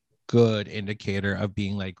really good indicator of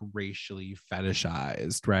being like racially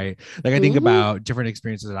fetishized, right? Like I think about different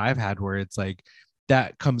experiences that I've had where it's like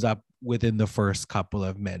that comes up within the first couple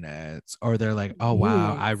of minutes, or they're like, oh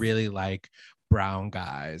wow, I really like brown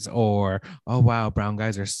guys, or oh wow, brown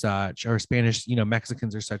guys are such, or Spanish, you know,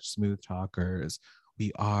 Mexicans are such smooth talkers.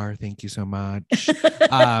 We are, thank you so much.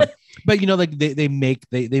 But you know, like they make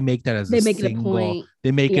that as they make it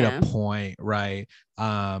a point, right?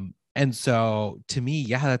 And so to me,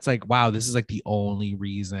 yeah, that's like, wow, this is like the only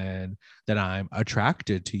reason that I'm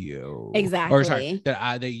attracted to you. Exactly. Or sorry,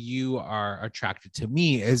 that you are attracted to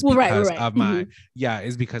me is because of my,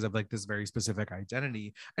 is because of like this very specific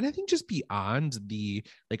identity. And I think just beyond the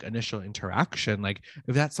like initial interaction, like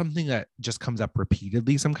if that's something that just comes up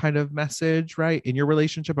repeatedly, some kind of message, right, in your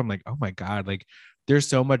relationship, I'm like, oh my God, like there's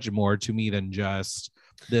so much more to me than just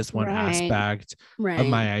this one aspect of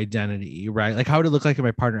my identity, right? Like how would it look like if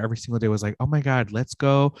my partner every single day was like, oh my God, let's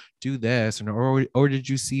go do this, and or did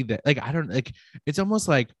you see that? Like I don't, like it's almost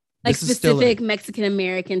like specific Mexican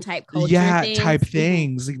American type culture, type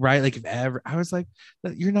things, right? Like if ever I was like,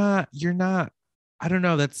 you're not I don't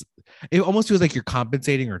know, it almost feels like you're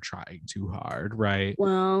compensating or trying too hard, right?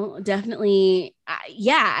 Well, definitely.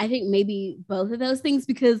 I think maybe both of those things,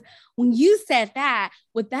 because when you said that,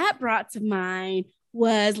 what that brought to mind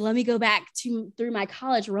was, let me go back through my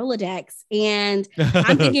college Rolodex. And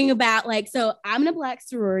I'm thinking about like, so I'm in a Black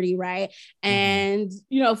sorority, right? And,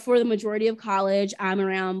 you know, for the majority of college, I'm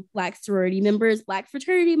around Black sorority members, Black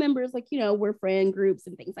fraternity members, like, you know, we're friend groups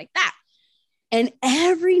and things like that. And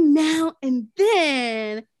every now and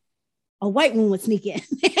then a white woman would sneak in.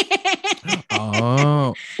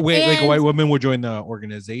 Oh, wait, like a white woman would join the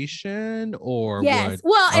organization or yes.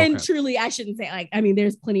 Well, okay. And truly, I shouldn't say like, I mean,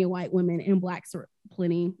 there's plenty of white women in Black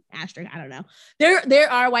plenty asterisk. I don't know.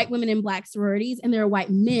 There are white women in Black sororities and there are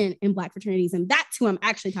white men in Black fraternities. And that's who I'm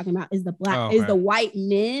actually talking about is the white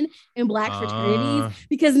men in Black fraternities,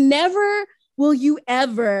 because never will you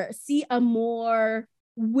ever see a more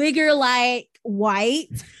wigger like white.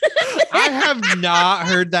 I have not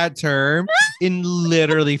heard that term in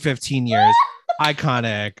literally 15 years.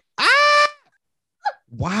 Iconic.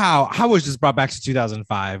 Wow. I was just brought back to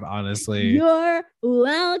 2005, honestly. You're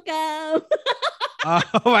welcome. Oh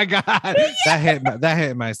my God. That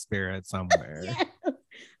hit my spirit somewhere. Yes.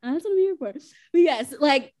 That's what I'm here for. But yes,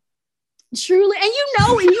 like truly, and you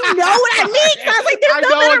know what I mean. I was like, I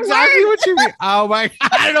know exactly what you mean. Oh my God.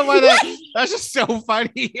 I don't know why that's just so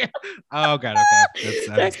funny. Oh God,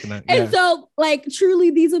 okay. And so like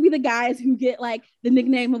truly these will be the guys who get like the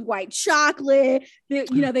nickname of white chocolate. They'd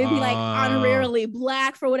be like honorarily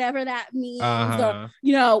Black for whatever that means. Or,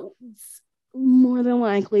 you know, more than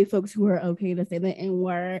likely folks who are okay to say the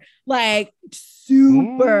N-word, like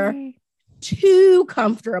super too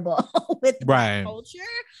comfortable with the culture.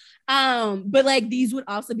 But like these would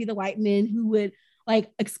also be the white men who would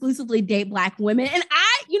like exclusively date Black women. And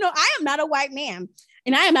I am not a white man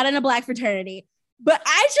and I am not in a Black fraternity, but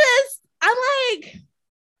I'm like,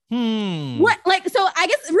 what? Like, so I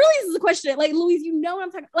guess really this is a question. Like, Louise, you know what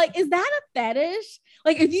I'm talking like, is that a fetish?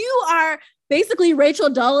 Like if you are basically Rachel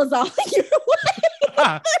Dolezal,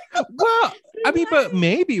 well, I mean, but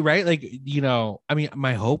maybe, right? Like, you know, I mean,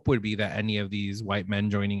 my hope would be that any of these white men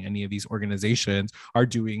joining any of these organizations are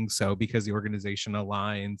doing so because the organization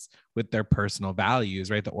aligns with their personal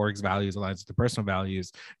values, right? The org's values aligns with the personal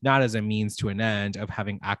values, not as a means to an end of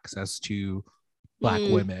having access to Black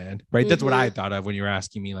women, right? That's what I thought of when you were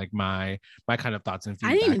asking me like my kind of thoughts and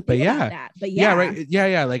feedback. I didn't even think about that, but yeah, right.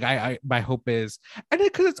 Yeah. Like I my hope is, and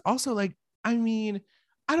because it's also like, I mean,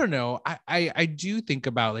 I don't know. I do think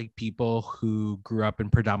about like people who grew up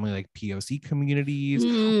in predominantly like POC communities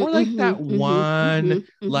or like that one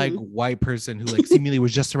like white person who like seemingly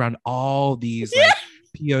was just around all these like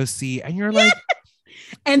POC, and you're like,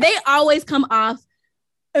 and they always come off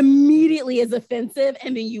immediately as offensive,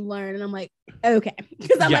 and then you learn, and I'm like, okay,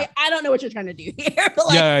 because I'm like, I don't know what you're trying to do here.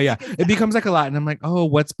 Like, yeah. It becomes like a lot, and I'm like, oh,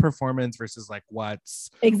 what's performance versus like what's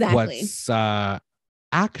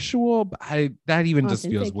actual? That even authentic, just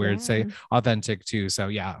feels weird. Say authentic too. So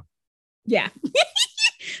yeah.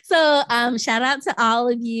 So shout out to all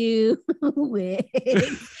of you.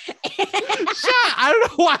 I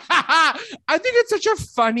don't know why. I think it's such a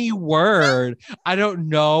funny word. I don't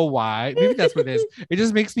know why. Maybe that's what it is. It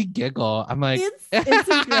just makes me giggle. I'm like,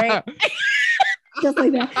 it's great. Just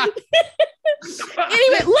like that.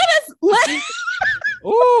 Anyway, let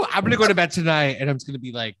Oh, I'm gonna go to bed tonight, and I'm just gonna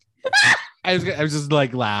be like, I was just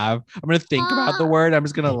like laugh. I'm gonna think about the word. I'm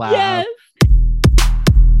just gonna laugh. Yes.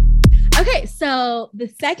 Okay, so the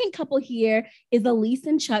second couple here is Elise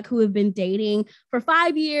and Chuck, who have been dating for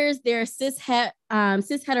 5 years. They're a cis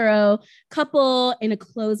hetero couple in a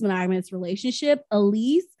closed monogamous relationship.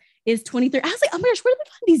 Elise is 23. I was like, oh my gosh, where did they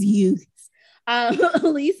find these youths?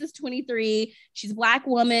 Elise is 23. She's a Black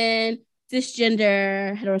woman,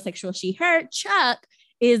 cisgender, heterosexual, she, her. Chuck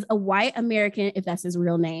is a white American, if that's his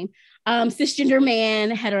real name, cisgender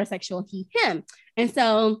man, heterosexual, he, him. And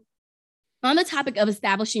so on the topic of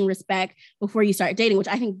establishing respect before you start dating, which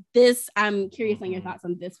I think I'm curious on your thoughts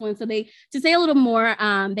on this one. So to say a little more,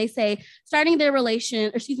 they say starting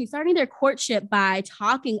their courtship by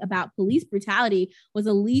talking about police brutality was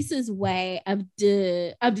Elise's way of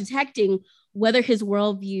detecting whether his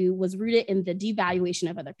worldview was rooted in the devaluation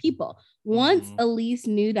of other people. Once Elise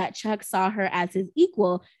knew that Chuck saw her as his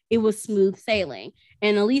equal, it was smooth sailing.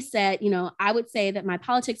 And Elise said, I would say that my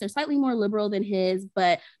politics are slightly more liberal than his,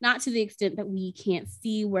 but not to the extent that we can't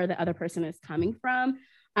see where the other person is coming from.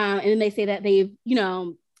 And then they say that they've,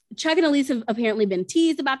 Chuck and Elise have apparently been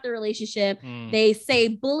teased about their relationship. They say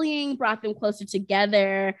bullying brought them closer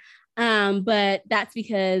together. But that's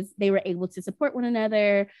because they were able to support one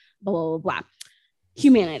another, blah, blah, blah, blah.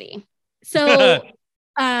 Humanity. So,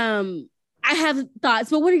 I have thoughts,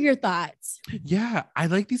 but what are your thoughts? Yeah, I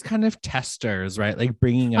like these kind of testers, right? Like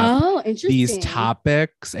bringing up these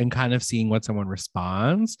topics and kind of seeing what someone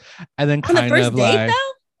responds. And then on kind the first of date, like,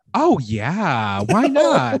 though? Oh yeah, why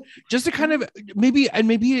not? Just to kind of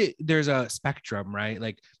maybe there's a spectrum, right?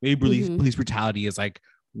 Like maybe police brutality is like,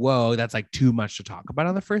 whoa, that's like too much to talk about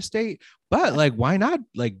on the first date. But like, why not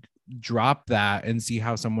like drop that and see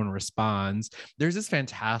how someone responds? There's this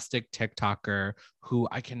fantastic TikToker who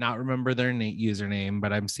I cannot remember their username,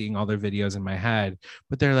 but I'm seeing all their videos in my head.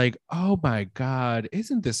 But they're like, oh my God,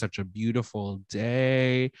 isn't this such a beautiful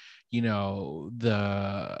day? You know,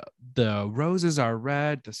 the roses are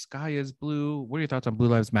red, the sky is blue. What are your thoughts on Blue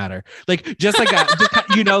Lives Matter? Like just like that,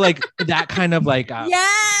 just, you know, like that kind of like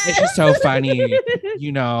it's just so funny,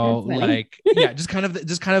 you know, like yeah, just kind of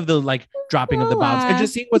the like dropping of the bombs and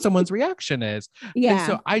just seeing what someone's reaction is. Yeah. And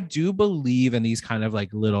so I do believe in these kind of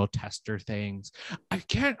like little tester things.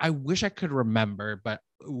 I wish I could remember, but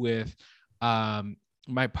with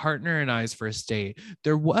my partner and I's first date,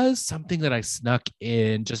 there was something that I snuck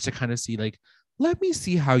in just to kind of see, like, let me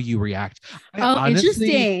see how you react.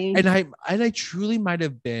 Interesting. And I truly might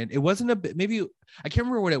have been, it wasn't a bit, maybe I can't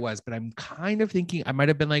remember what it was, but I'm kind of thinking I might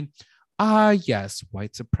have been like, yes,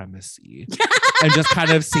 white supremacy. And just kind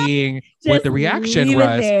of seeing what the reaction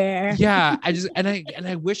was. Yeah.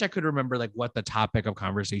 I wish I could remember like what the topic of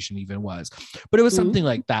conversation even was, but it was something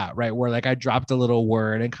like that, right? Where like I dropped a little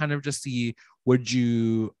word and kind of just see, are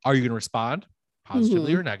you going to respond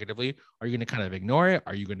positively or negatively? Are you going to kind of ignore it?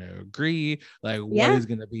 Are you going to agree? Like what is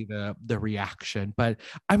going to be the reaction? But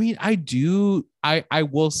I mean, I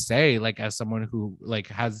will say, like, as someone who like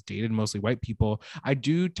has dated mostly white people, I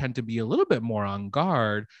do tend to be a little bit more on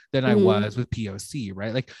guard than I was with POC,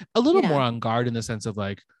 right? Like a little more on guard in the sense of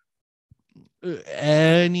like,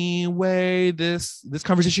 anyway, this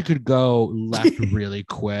conversation could go left really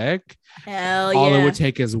quick. Hell all it would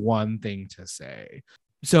take is one thing to say.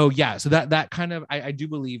 So yeah, so that kind of I do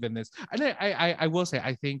believe in this. And I will say,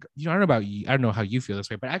 I think, you know, I don't know about you, I don't know how you feel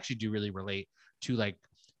this way, but I actually do really relate to like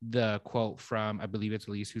the quote from, I believe it's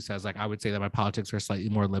Elise, who says like, I would say that my politics are slightly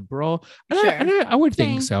more liberal. And I would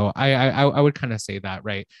think so. I would kind of say that,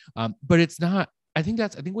 right? But it's not. I think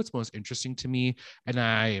what's most interesting to me, and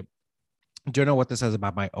I don't know what this says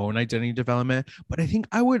about my own identity development, but I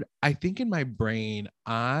think in my brain,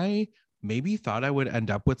 I maybe thought I would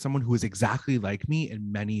end up with someone who is exactly like me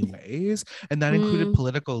in many ways. And that included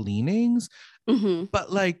political leanings.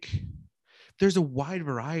 But like, there's a wide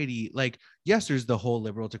variety. Like, yes, there's the whole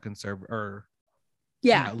liberal to conservative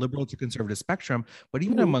spectrum, but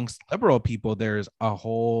even amongst liberal people, there's a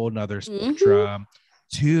whole nother spectrum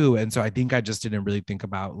too. And so I think I just didn't really think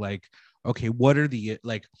about like, okay, what are the,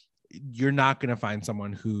 like, you're not going to find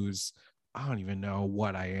someone who's, I don't even know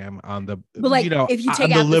what I am on the, but like, you know, if you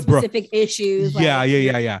take out the specific issues, yeah.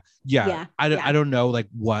 I don't know like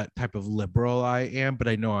what type of liberal I am, but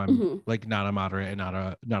I know I'm like not a moderate and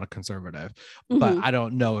not a conservative. But I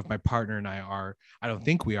don't know if my partner and I don't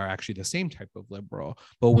think we are actually the same type of liberal,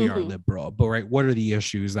 but we are liberal. But right, what are the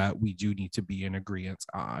issues that we do need to be in agreement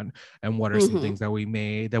on, and what are some things that we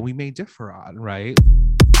may differ on, right?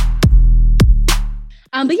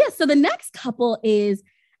 But yeah, so the next couple is,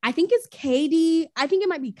 I think it's Katie. I think it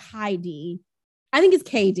might be Kaidi. I think it's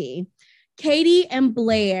Katie. Katie and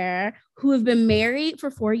Blair, who have been married for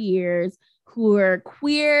 4 years, who are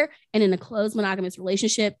queer and in a closed monogamous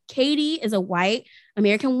relationship. Katie is a white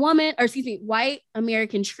American woman, white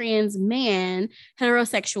American trans man,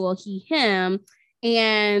 heterosexual, he, him.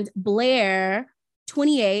 And Blair,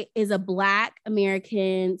 28, is a Black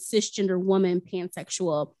American cisgender woman,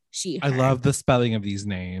 pansexual, she, her. I love the spelling of these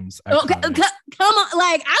names. Okay, come on.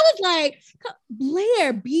 Like, I was like,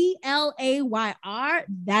 Blair, Blayr,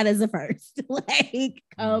 that is a first. Like,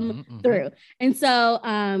 come through. And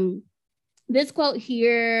so this quote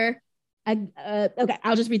here, okay,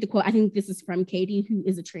 I'll just read the quote. I think this is from Katie, who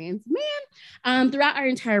is a trans man. Throughout our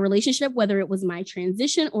entire relationship, whether it was my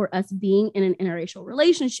transition or us being in an interracial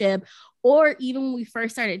relationship, or even when we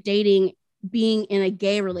first started dating, being in a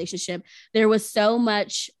gay relationship, there was so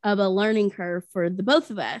much of a learning curve for the both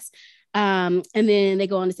of us. And then they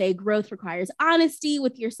go on to say, growth requires honesty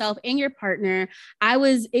with yourself and your partner. I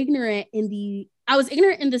was ignorant in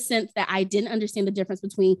the sense that I didn't understand the difference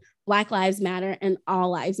between Black Lives Matter and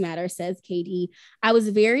All Lives Matter, says Katie. I was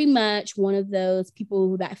very much one of those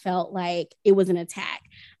people that felt like it was an attack.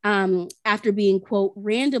 After being, quote,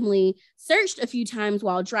 randomly searched a few times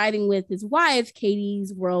while driving with his wife,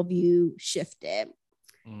 Katie's worldview shifted.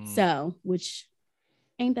 So, which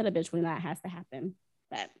ain't that a bitch when that has to happen.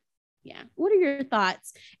 But yeah, what are your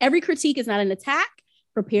thoughts? Every critique is not an attack.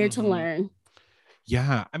 Prepare to learn.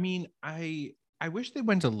 Yeah, I mean, I wish they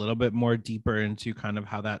went a little bit more deeper into kind of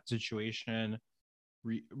how that situation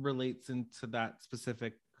relates into that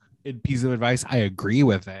specific piece of advice. I agree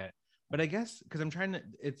with it. But I guess because I'm trying to,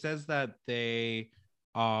 it says that there's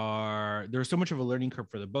so much of a learning curve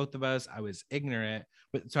for the both of us. I was ignorant,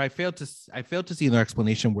 but so I failed to see in their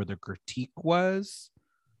explanation where the critique was.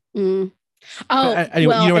 Oh, anyway,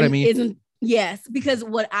 well, you know what I mean? Yes, because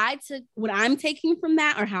what I'm taking from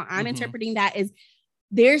that, or how I'm interpreting that, is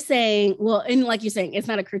they're saying, well, and like you're saying, it's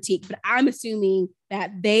not a critique, but I'm assuming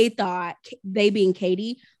that they being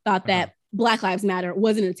Katie, thought that Black Lives Matter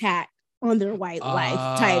was an attack on their white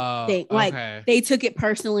life type thing. Like they took it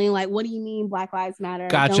personally. Like, what do you mean Black Lives Matter?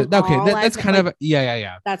 Gotcha. Okay, that's kind of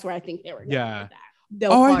yeah. That's where I think they were going with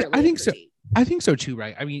that. I think so. I think so too,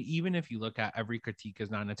 right? I mean, even if you look at every critique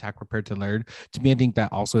is not an attack, prepared to learn. To me, I think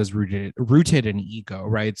that also is rooted in ego,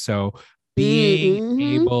 right? So being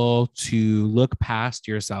able to look past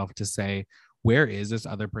yourself to say, where is this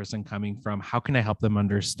other person coming from? How can I help them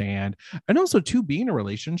understand? And also, too, being in a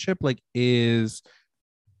relationship is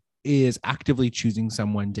actively choosing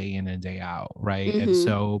someone day in and day out, right? And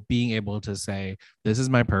so being able to say, this is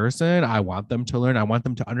my person, I want them to learn, I want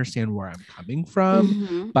them to understand where I'm coming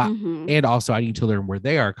from, and also I need to learn where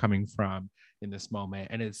they are coming from in this moment.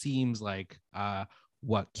 And it seems like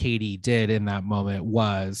what Katie did in that moment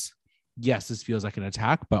was, yes, this feels like an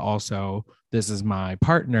attack, but also this is my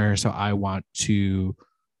partner, so I want to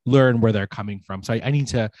learn where they're coming from. So I need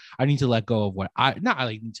to let go of I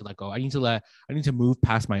need to move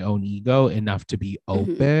past my own ego enough to be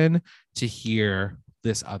open to hear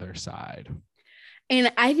this other side.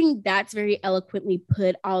 And I think that's very eloquently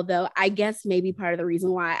put, although I guess maybe part of the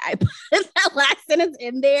reason why I put that last sentence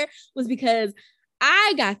in there was because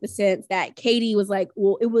I got the sense that Katie was like,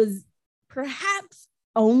 well, it was perhaps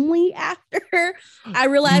only after I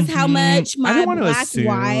realized how much my Black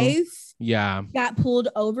wife got pulled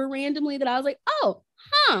over randomly that I was like, oh,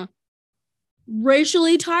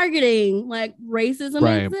 racially targeting, like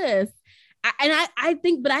racism exists. I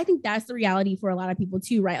think that's the reality for a lot of people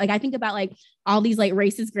too, right? Like I think about like all these like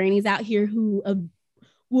racist grannies out here who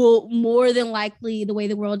will more than likely, the way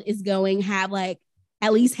the world is going, have like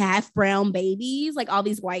at least half brown babies, like all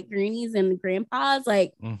these white grannies and grandpas,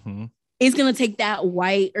 like it's going to take that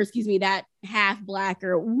that half Black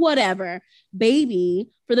or whatever baby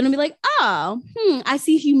for them to be like, oh, I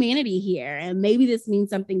see humanity here. And maybe this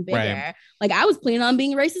means something bigger. Right. Like I was planning on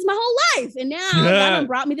being racist my whole life. And now God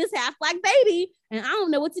brought me this half Black baby and I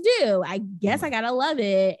don't know what to do. I guess I got to love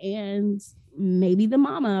it. And maybe the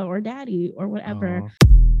mama or daddy or whatever.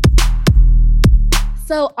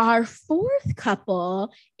 So our fourth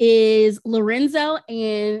couple is Lorenzo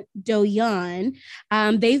and Do-yeon.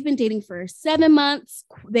 They've been dating for 7 months.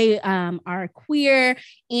 They are queer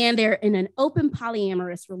and they're in an open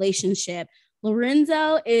polyamorous relationship.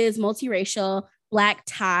 Lorenzo is multiracial, Black,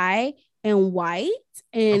 Thai, and white,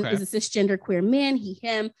 and is a cisgender queer man, he,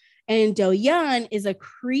 him. And Do-yeon is a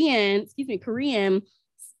Do-yeon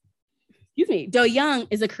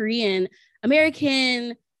is a Korean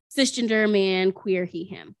American cisgender man, queer, he,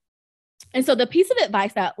 him. And so the piece of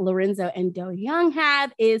advice that Lorenzo and Do-yeon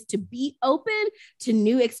have is to be open to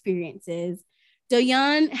new experiences.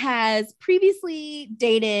 Do-yeon had previously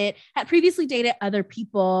dated other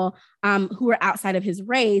people who were outside of his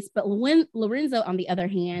race, but when Lorenzo, on the other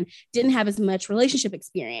hand, didn't have as much relationship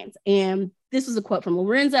experience. And this was a quote from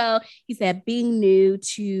Lorenzo. He said, being new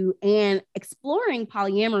to and exploring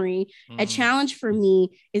polyamory, a challenge for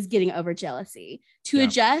me is getting over jealousy. To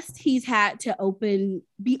adjust, he's had to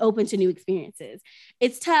be open to new experiences.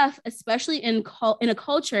 It's tough, especially in a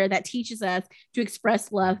culture that teaches us to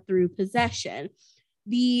express love through possession.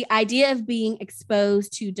 The idea of being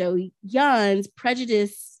exposed to Do-yeon's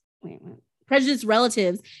prejudiced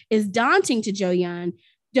relatives is daunting to Do-yeon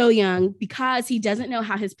because he doesn't know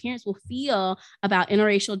how his parents will feel about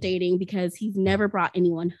interracial dating because he's never brought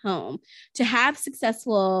anyone home. To have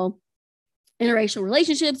successful interracial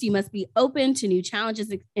relationships, you must be open to new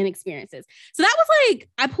challenges and experiences. So that was like,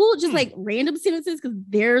 I pulled just like random sentences because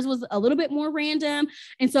theirs was a little bit more random.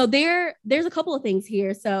 And so there's a couple of things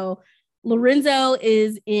here. So Lorenzo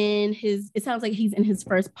it sounds like he's in his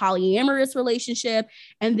first polyamorous relationship.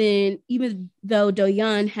 And then even though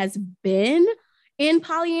Do-yeon has been in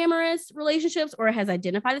polyamorous relationships or has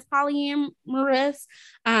identified as polyamorous,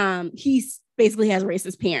 he's basically has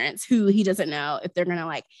racist parents who he doesn't know if they're gonna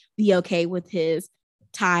like be okay with his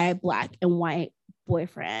Thai, Black, and white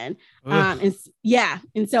boyfriend. And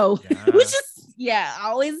so it was just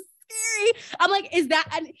always scary. I'm like, is that?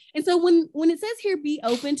 And so when it says here, be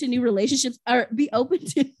open to new relationships or be open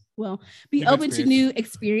to new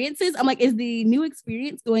experiences. I'm like, is the new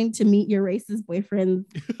experience going to meet your racist boyfriend's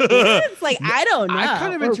parents? Like, I don't know. I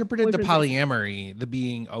kind of interpreted the polyamory, the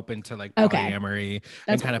being open to like polyamory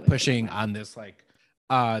and kind of pushing on this like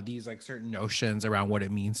these like certain notions around what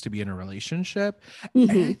it means to be in a relationship. Mm-hmm.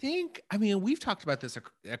 And I think, I mean, we've talked about this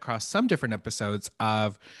across some different episodes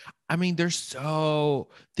of, I mean, things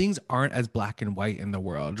aren't as black and white in the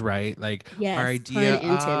world, right? Like our idea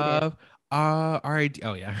of our idea,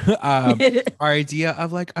 oh yeah, our idea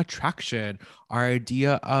of like attraction, our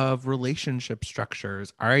idea of relationship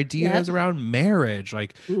structures, our ideas around marriage,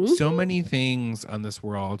 like so many things on this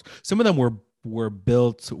world. Some of them were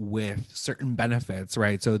built with certain benefits,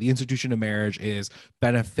 right? So the institution of marriage is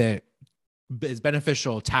beneficial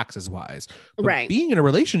taxes wise, but right? Being in a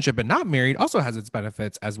relationship and not married also has its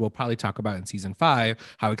benefits, as we'll probably talk about in season 5,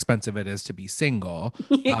 how expensive it is to be single.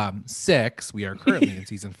 6, we are currently in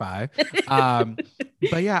season 5.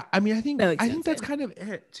 But yeah, I mean, I think that's kind of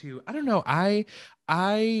it too. I don't know. I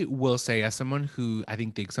will say, as someone who I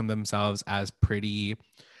think thinks of themselves as pretty,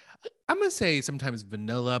 I'm gonna say sometimes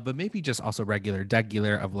vanilla, but maybe just also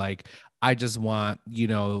degular of like, I just want,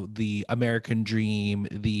 the American dream,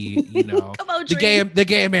 the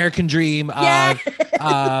gay American dream of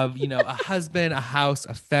a husband, a house,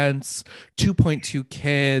 a fence, 2.2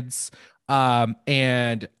 kids,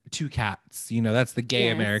 and 2 cats. That's the gay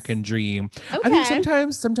American dream. Okay. I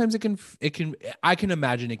think sometimes I can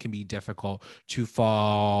imagine it can be difficult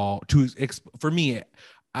for me.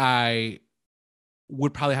 I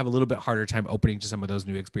would probably have a little bit harder time opening to some of those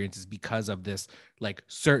new experiences because of this like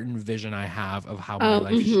certain vision I have of how my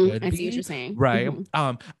life should be. I see what you're saying. Right.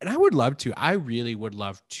 And I really would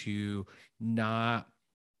love to I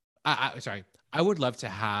would love to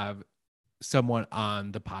have someone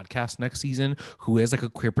on the podcast next season who is like a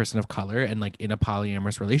queer person of color and like in a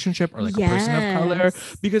polyamorous relationship or like a person of color,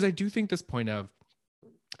 because I do think this point of,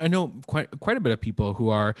 I know quite a bit of people who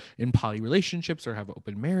are in poly relationships or have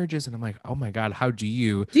open marriages, and I'm like, oh my God, how do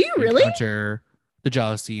you really encounter the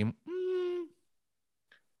jealousy? Maybe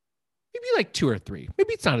like 2 or 3.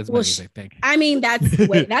 Maybe it's not as many as I think. I mean,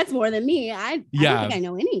 that's more than me. I don't think I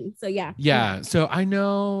know any. So yeah. Yeah. So I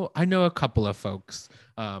know a couple of folks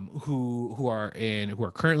who are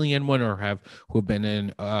currently in one or who have been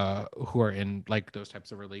in who are in like those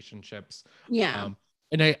types of relationships. Yeah.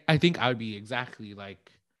 And I think I would be exactly like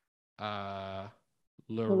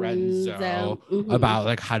Lorenzo about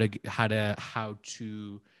like how to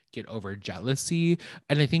get over jealousy.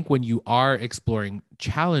 And I think when you are exploring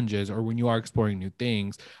challenges or when you are exploring new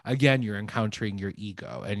things, again, you're encountering your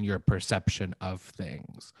ego and your perception of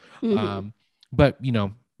things. But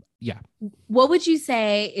yeah. What would you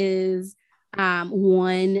say is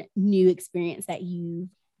one new experience that you've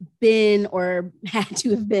been or had to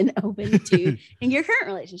have been open to in your current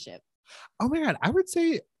relationship? Oh my God, I would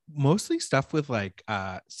say mostly stuff with like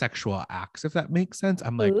sexual acts, if that makes sense.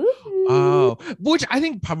 I'm like, oh, which I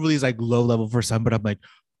think probably is like low level for some, but I'm like,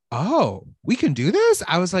 oh, we can do this.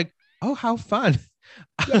 I was like, oh, how fun.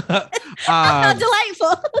 How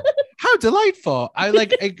delightful. How delightful.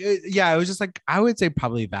 It was just like, I would say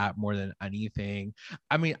probably that more than anything.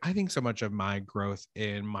 I mean, I think so much of my growth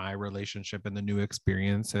in my relationship and the new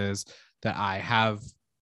experiences that I have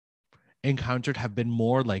encountered have been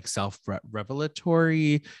more like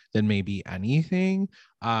self-revelatory than maybe anything.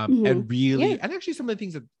 And really, and actually some of the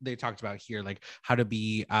things that they talked about here, like how to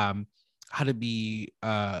be like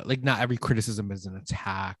not every criticism is an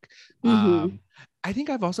attack. I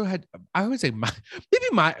think I've also had, I would say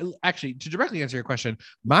actually to directly answer your question,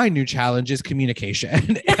 my new challenge is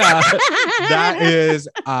communication. That is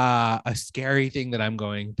a scary thing that I'm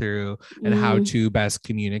going through, and how to best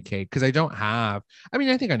communicate. Cause I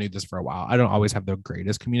think I knew this for a while. I don't always have the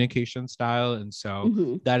greatest communication style. And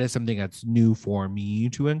so that is something that's new for me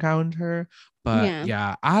to encounter. But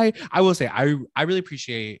yeah, I will say, I really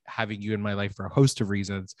appreciate having you in my life for a host of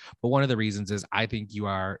reasons. But one of the reasons is I think you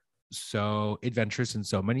are so adventurous in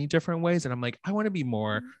so many different ways. And I'm like, I want to be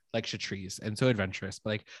more like Shatrice and so adventurous.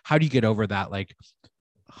 But like, how do you get over that? Like,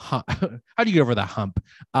 how do you get over that hump?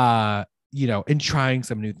 In trying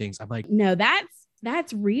some new things. I'm like, no,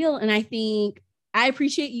 that's real. And I think I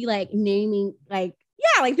appreciate you like naming, like,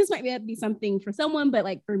 yeah, like this might be something for someone, but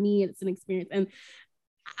like for me, it's an experience. And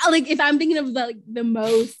like if I'm thinking of the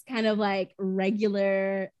most kind of like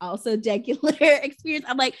regular, also degular experience,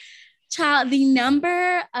 I'm like, child, the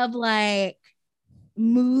number of like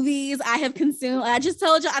movies I have consumed. I just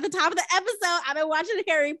told you at the top of the episode, I've been watching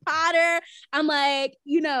Harry Potter. I'm like,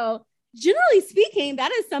 generally speaking,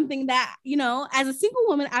 that is something that, as a single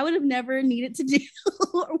woman, I would have never needed to do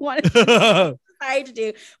or wanted to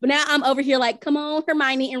do. But now I'm over here like, come on,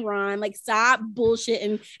 Hermione and Ron, like stop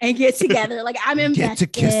bullshitting and get together. Like I'm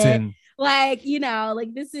invested. Get to kissing. Like,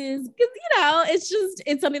 like this is, because,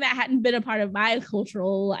 it's something that hadn't been a part of my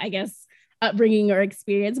cultural, I guess, upbringing or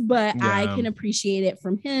experience, but I can appreciate it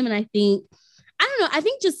from him. And I think, I don't know, I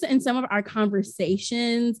think just in some of our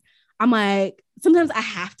conversations, I'm like, sometimes I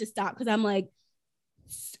have to stop because I'm like,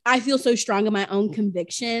 I feel so strong in my own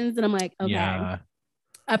convictions. And I'm like, okay,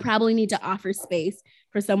 I probably need to offer space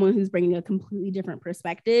for someone who's bringing a completely different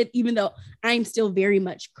perspective, even though I'm still very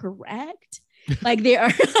much correct. Like there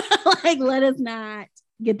are like, let us not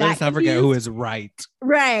get that. Let's not forget who is right.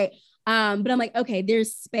 Right. But I'm like, okay,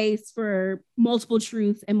 there's space for multiple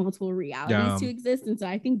truths and multiple realities to exist. And so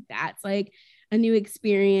I think that's like a new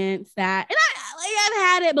experience that, and I've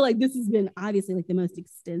had it, but like this has been obviously like the most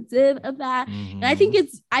extensive of that. And I think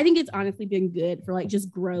it's honestly been good for like just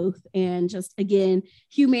growth and just, again,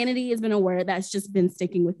 humanity has been a word that's just been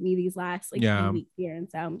sticking with me these last like 2 weeks here. And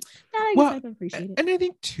so that I guess I've appreciated. And I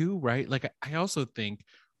think too, right? Like I also think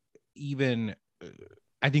even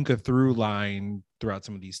I think a through line throughout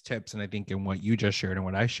some of these tips, and I think in what you just shared and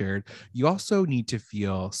what I shared, you also need to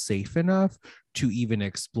feel safe enough to even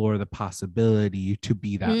explore the possibility to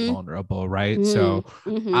be that vulnerable, right? So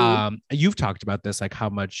you've talked about this, like how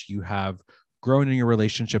much you have grown in your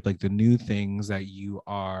relationship, like the new things that you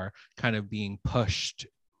are kind of being pushed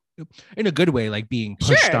in a good way, like being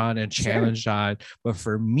pushed on and challenged on. But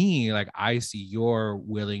for me, like I see your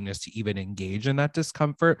willingness to even engage in that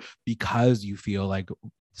discomfort because you feel like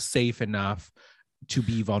safe enough to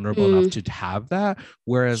be vulnerable enough to have that.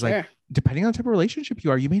 Whereas like, depending on the type of relationship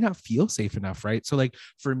you are, you may not feel safe enough, right? So like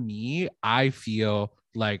for me, I feel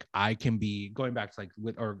like I can be going back to like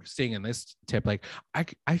with, or staying in this tip, like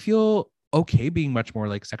I feel okay being much more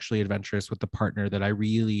like sexually adventurous with the partner that I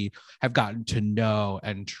really have gotten to know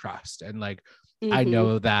and trust. And like, I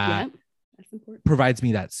know that provides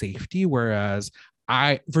me that safety. Whereas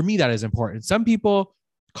for me, that is important. Some people,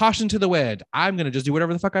 caution to the wind, I'm going to just do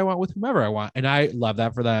whatever the fuck I want with whomever I want. And I love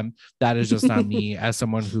that for them. That is just not me. As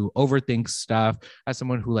someone who overthinks stuff, as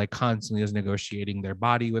someone who like constantly is negotiating their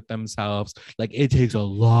body with themselves, like it takes a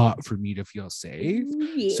lot for me to feel safe.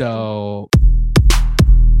 So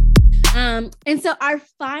and so our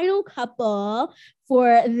final couple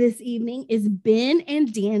for this evening is Ben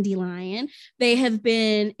and Dandelion. They have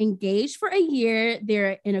been engaged for a year.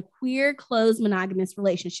 They're in a queer, closed, monogamous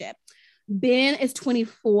relationship. Ben is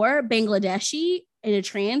 24, Bangladeshi, and a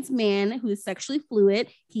trans man who is sexually fluid,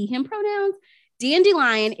 he, him pronouns.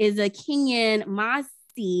 Dandelion is a Kenyan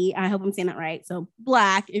Masi, I hope I'm saying that right, so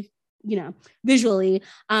Black, if you know, visually,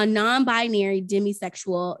 non-binary,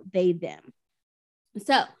 demisexual, they, them.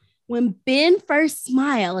 So when Ben first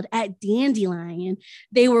smiled at Dandelion,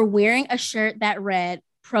 they were wearing a shirt that read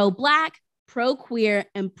pro-Black, pro-queer,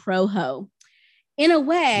 and pro-ho. In a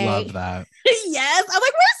way, love that. Yes, I'm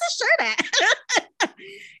like, where's the shirt at?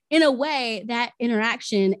 In a way, that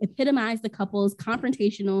interaction epitomized the couple's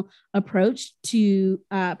confrontational approach to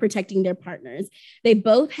protecting their partners. They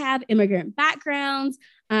both have immigrant backgrounds.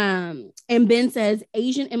 And Ben says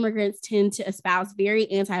Asian immigrants tend to espouse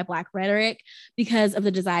very anti-Black rhetoric because of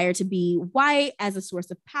the desire to be white as a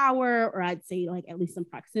source of power, or I'd say like at least some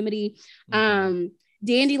proximity.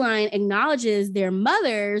 Dandelion acknowledges their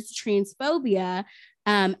mother's transphobia.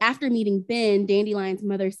 After meeting Ben, Dandelion's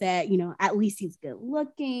mother said, you know, at least he's good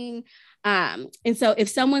looking. And so if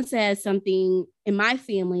someone says something in my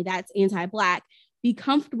family that's anti-Black, be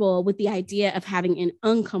comfortable with the idea of having an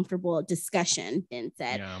uncomfortable discussion, Ben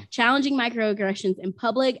said. Challenging microaggressions in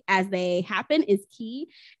public as they happen is key.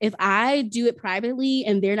 If I do it privately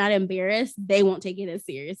and they're not embarrassed, they won't take it as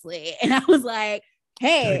seriously. And I was like,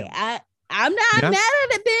 hey, I'm not mad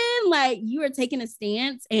at it, Ben. Like, you are taking a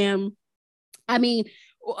stance. And I mean,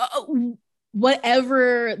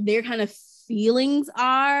 whatever their kind of feelings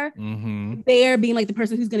are, they're being like the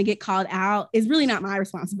person who's going to get called out is really not my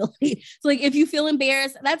responsibility. So like, if you feel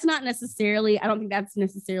embarrassed, that's not necessarily, I don't think that's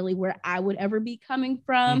necessarily where I would ever be coming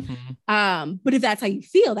from. But if that's how you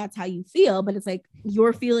feel, that's how you feel. But it's like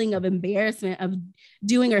your feeling of embarrassment of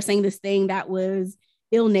doing or saying this thing that was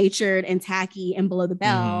ill-natured and tacky and below the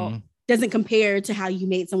belt doesn't compare to how you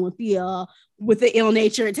made someone feel with the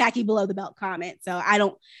ill-natured, tacky, below the belt comment. So I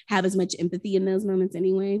don't have as much empathy in those moments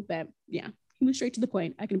anyway. But yeah, he was straight to the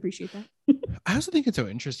point. I can appreciate that. I also think it's so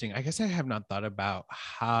interesting. I guess I have not thought about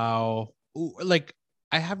how, like,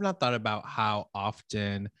 I have not thought about how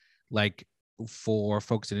often, like, for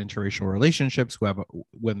folks in interracial relationships who have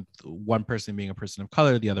when one person being a person of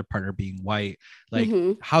color, the other partner being white, like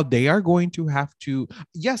how they are going to have to,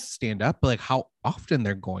 yes, stand up, but like how often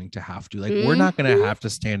they're going to have to, like, we're not going to have to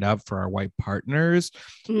stand up for our white partners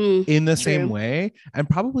in the same way, and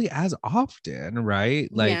probably as often, right?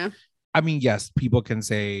 Like, I mean, yes, people can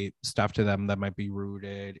say stuff to them that might be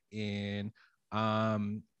rooted in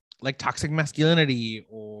like toxic masculinity,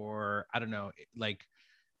 or I don't know, like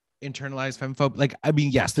internalized femophobe. Like, I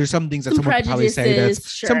mean, yes, there's some things that someone could probably say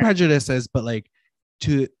that's some prejudices, but like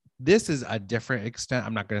this is a different extent.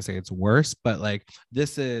 I'm not going to say it's worse, but like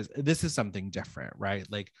this is something different, right?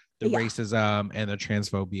 Like the racism and the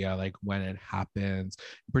transphobia, like when it happens,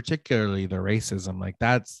 particularly the racism, like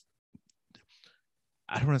that's,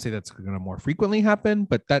 I don't want to say that's going to more frequently happen,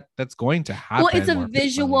 but that's going to happen. Well, it's a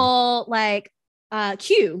visual like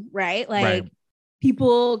cue, right? Like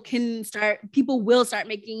people will start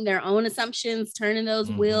making their own assumptions, turning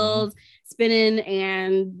those wheels, spinning,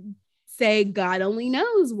 and say God only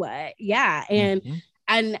knows what. Yeah. And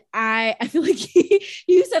I feel like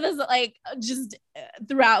you said this like just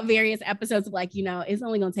throughout various episodes of like, you know, it's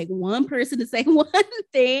only going to take one person to say one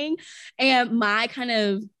thing. And my kind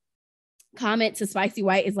of comment to Spicy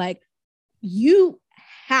White is like, you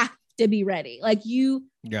have to be ready. Like you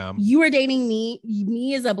are dating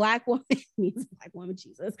me as a Black woman,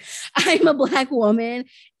 Jesus. I'm a Black woman,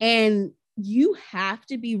 and you have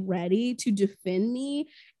to be ready to defend me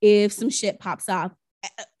if some shit pops off.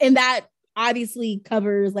 And that obviously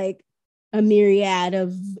covers like a myriad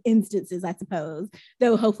of instances, I suppose,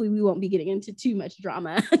 though hopefully we won't be getting into too much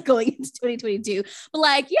drama going into 2022. But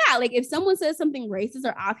like, yeah, like if someone says something racist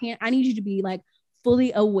or offhand, I need you to be like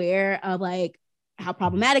fully aware of like how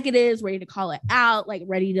problematic it is, ready to call it out, like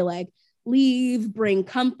ready to like leave, bring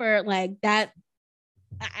comfort, like that.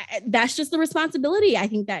 That's just the responsibility I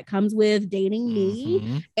think that comes with dating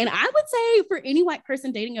me. And I would say for any white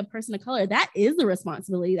person dating a person of color, that is the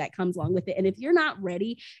responsibility that comes along with it. And if you're not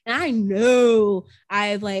ready, and I know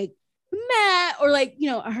I've like met or like,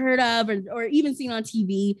 you know, heard of or even seen on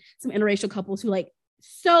TV some interracial couples who like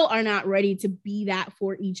so are not ready to be that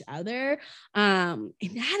for each other. And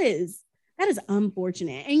that is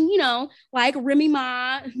unfortunate. And, you know, like Remy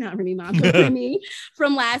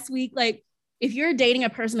from last week, like, if you're dating a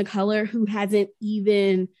person of color who hasn't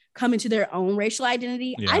even come into their own racial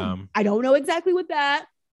identity, I don't know exactly what that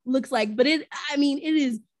looks like, but it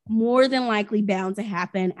is more than likely bound to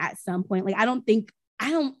happen at some point. Like, I don't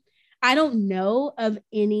know of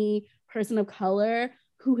any person of color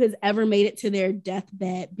who has ever made it to their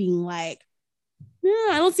deathbed being like,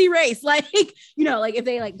 I don't see race. Like, you know, like if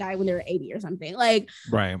they like die when they were 80 or something, like,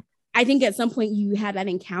 right. I think at some point you have that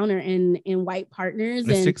encounter in white partners.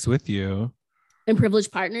 It sticks with you. And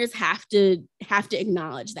privileged partners have to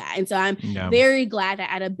acknowledge that. And so I'm very glad that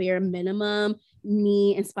at a bare minimum,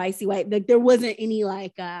 me and Spicy White, like there wasn't any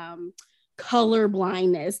like color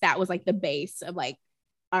blindness that was like the base of like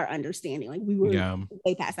our understanding. Like we were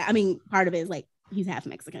way past that. I mean, part of it is like he's half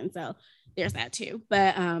Mexican, so there's that too.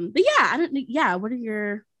 But yeah, what are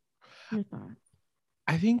your thoughts?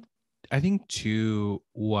 I think too,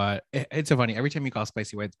 what it's so funny. Every time you call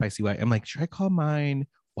Spicy White, I'm like, should I call mine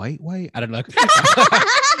white? I don't know.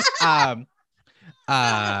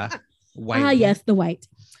 White. Yes, the white.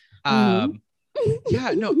 Yeah,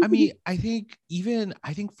 no, I mean, I think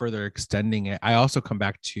further extending it, I also come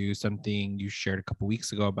back to something you shared a couple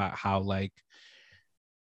weeks ago about how like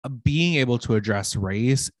being able to address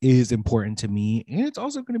race is important to me, and it's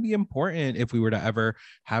also going to be important if we were to ever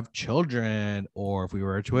have children or if we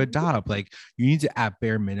were to adopt. Like, you need to, at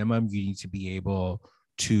bare minimum, you need to be able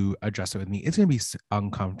to address it with me. It's going to be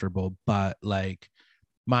uncomfortable, but like,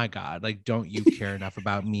 my God, like, don't you care enough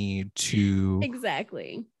about me to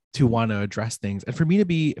want to address things, and for me to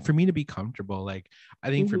be comfortable. Like, I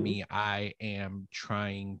think for me, I am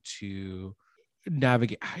trying to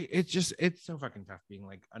navigate. It's so fucking tough being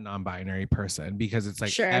like a non-binary person, because it's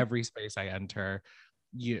like every space I enter,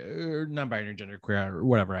 non-binary, genderqueer, or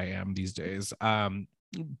whatever I am these days.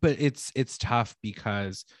 But it's tough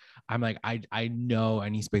because I'm like, I know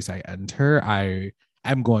any space I enter, I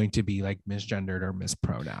am going to be like misgendered or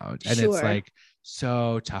mispronounced, and it's like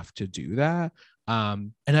so tough to do that.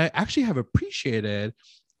 And I actually have appreciated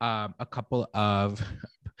a couple of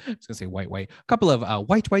I was gonna say white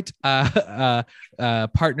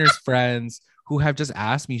partners, friends who have just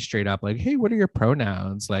asked me straight up, like, hey, what are your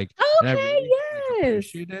pronouns? Like, okay, and I really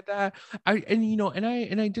appreciated that. I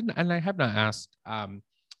have not asked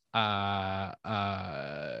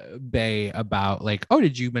Bay about like, oh,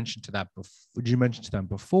 did you mention to them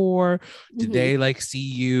before? Did they like see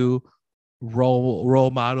you role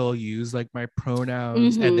model use like my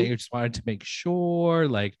pronouns, and they just wanted to make sure,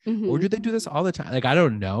 like, or do they do this all the time? Like, I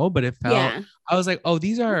don't know, but it felt I was like, oh,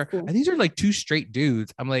 these are like two straight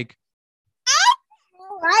dudes. I'm like,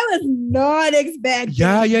 I was not expecting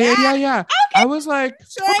yeah. Okay. I was like,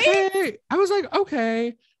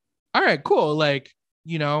 okay, all right, cool. Like,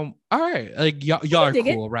 you know, all right, like y'all are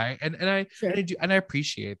cool, right? And I and I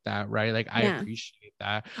appreciate that, right? Like I appreciate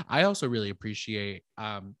that. I also really appreciate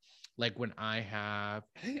like when I have,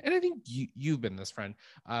 and I think you've been this friend,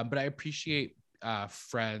 but I appreciate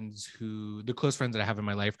friends the close friends that I have in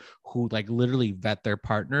my life who like literally vet their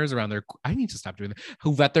partners around I need to stop doing that,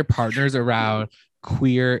 who vet their partners around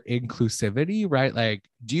queer inclusivity, right? Like,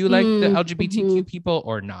 do you like the LGBTQ people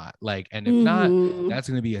or not? Like, and if not, that's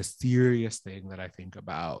going to be a serious thing that I think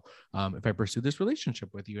about if I pursue this relationship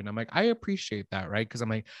with you. And I'm like, I appreciate that, right? Because I'm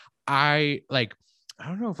like, I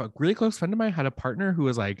don't know, if a really close friend of mine had a partner who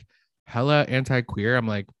was like hella anti-queer, I'm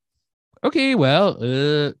like, okay, well,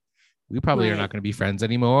 we probably are not going to be friends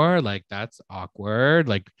anymore. Like, that's awkward.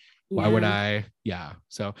 Like, why would I? Yeah.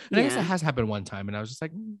 So, and I guess it has happened one time and I was just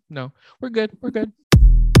like, no, we're good. We're good.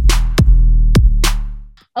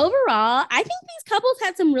 Overall, I think these couples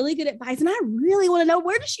had some really good advice, and I really want to know,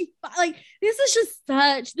 where does she like, this is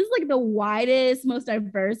like the widest, most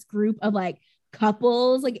diverse group of like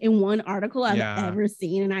couples like in one article I've ever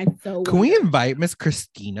seen. And can we invite Miss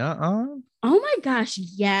Christina on? Oh my gosh,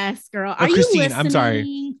 yes, girl. Are Christine, you listening? I'm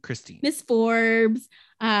sorry, Christine. Miss Forbes,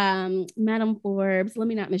 Madam Forbes. Let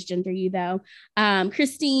me not misgender you though.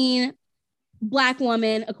 Christine, Black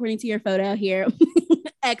woman, according to your photo here.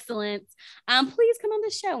 Excellent. Please come on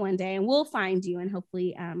the show one day and we'll find you and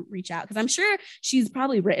hopefully reach out, because I'm sure she's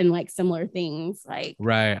probably written like similar things. Like,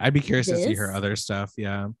 right. I'd be curious to see her other stuff.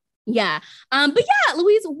 Yeah. Yeah. But yeah,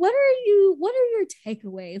 Louise, what are your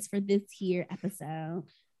takeaways for this here episode?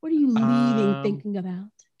 What are you leaving thinking about?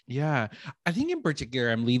 Yeah, I think in particular,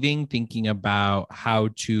 I'm leaving thinking about how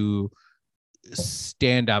to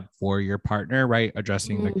stand up for your partner, right?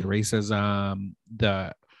 Addressing like the racism,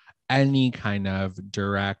 any kind of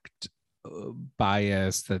direct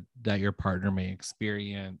bias that your partner may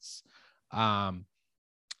experience. I'm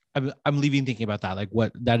leaving thinking about that, like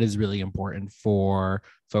what that is really important for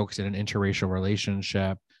folks in an interracial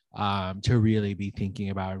relationship to really be thinking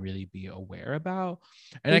about and really be aware about.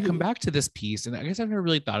 And I come back to this piece, and I guess I've never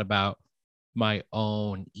really thought about my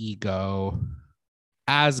own ego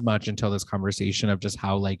as much until this conversation of just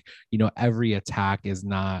how, like, you know, every attack is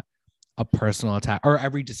not a personal attack, or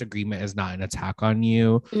every disagreement is not an attack on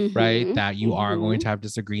you, right? That you are going to have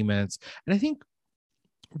disagreements. And I think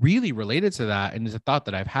really related to that, and it's a thought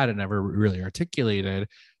that I've had and never really articulated,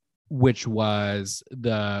 which was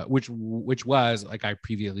like I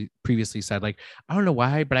previously said, like, I don't know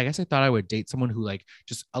why, but I guess I thought I would date someone who like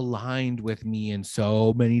just aligned with me in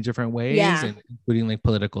so many different ways, and including like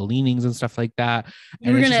political leanings and stuff like that.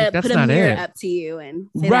 You were gonna put a mirror up to you and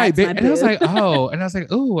say, right, and I was like, oh, I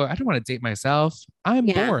don't want to date myself. I'm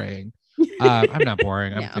boring. I'm not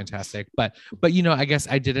boring. I'm fantastic. But you know, I guess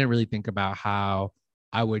I didn't really think about how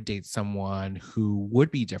I would date someone who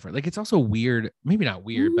would be different. Like, it's also weird, maybe not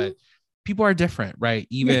weird, but people are different, right?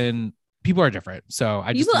 Even people are different. So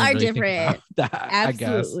I just people are really different. That,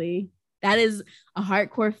 absolutely. That is a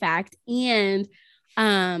hardcore fact. And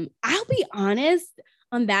I'll be honest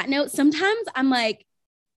on that note. Sometimes I'm like,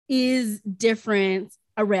 is difference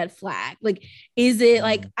a red flag? Like, is it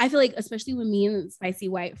like, I feel like, especially when me and Spicy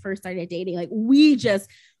White first started dating, like is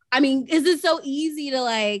it so easy to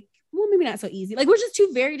like, well, maybe not so easy. Like, we're just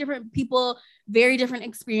two very different people, very different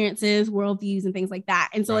experiences, worldviews, and things like that.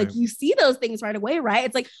 And so, like, you see those things right away, right?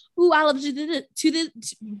 It's like, ooh, I love to do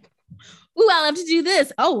this. Ooh, I love to do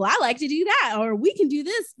this. Oh, I like to do that. Or we can do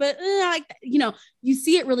this, but I like that. You know, you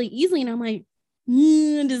see it really easily. And I'm like,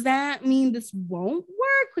 does that mean this won't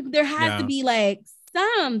work? Like, there has to be like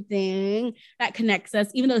something that connects us,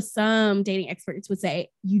 even though some dating experts would say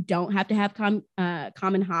you don't have to have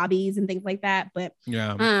common hobbies and things like that. But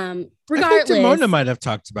regardless, I think Timona might have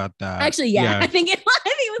talked about that. Actually, I think it was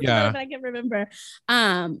Timona, but I can't remember.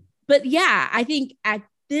 But yeah, I think at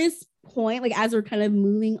this point, like as we're kind of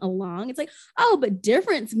moving along, it's like, oh, but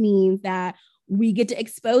difference means that we get to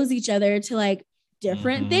expose each other to like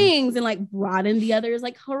different things and like broaden the other's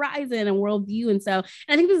like horizon and worldview. And so, and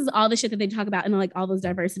I think this is all the shit that they talk about in like all those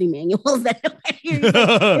diversity manuals that like,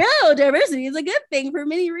 diversity is a good thing for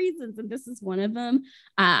many reasons, and this is one of them.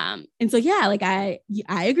 And so like I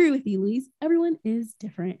agree with you, Louise. Everyone is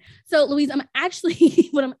different. So Louise,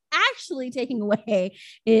 what I'm actually taking away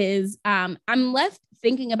is I'm left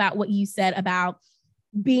thinking about what you said about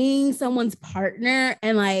being someone's partner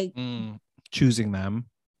and like choosing them.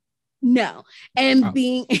 No. And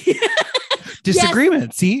being disagreement.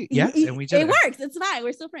 Yes. See? Yes. And it works. It's fine.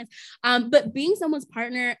 We're still friends. But being someone's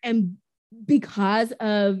partner and because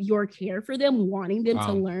of your care for them, wanting them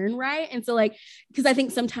to learn, right? And so like, because I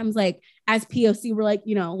think sometimes like as POC, we're like,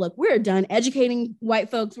 you know, look, we're done educating white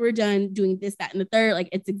folks. We're done doing this, that, and the third. Like,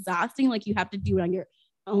 it's exhausting. Like, you have to do it on your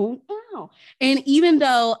own now. And even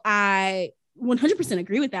though I 100%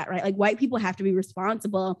 agree with that, right? Like, white people have to be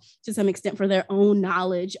responsible to some extent for their own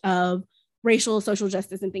knowledge of racial, social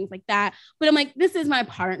justice and things like that. But I'm like, this is my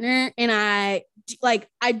partner. And I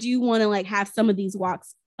do want to like have some of these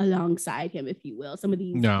walks alongside him, if you will, some of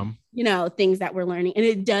these, you know, things that we're learning. And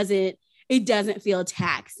it doesn't feel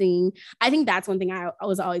taxing. I think that's one thing I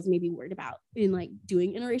was always maybe worried about in like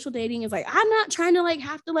doing interracial dating is like, I'm not trying to like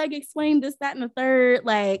have to like explain this, that, and the third,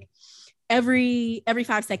 like every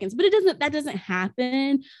 5 seconds, but that doesn't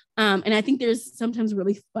happen. And I think there's sometimes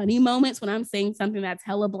really funny moments when I'm saying something that's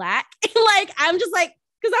hella Black. Like, I'm just like,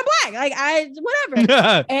 cause I'm Black, like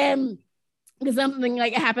whatever. And because something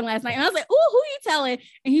like it happened last night and I was like, oh, who are you telling?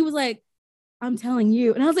 And he was like, I'm telling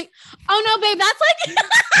you. And I was like, oh no, babe, that's like, I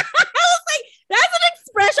was like, that's an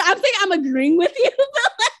expression. I'm saying I'm agreeing with you,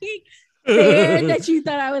 but like, fair that you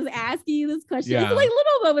thought I was asking you this question. Yeah. So like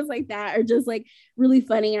little moments like that are just like really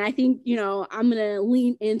funny. And I think, you know, I'm going to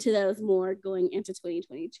lean into those more going into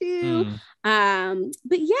 2022.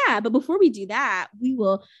 But before we do that, we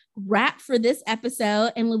will wrap for this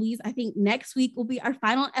episode. And Louise, I think next week will be our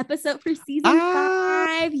final episode for season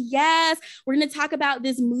 5. Yes. We're going to talk about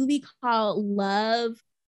this movie called Love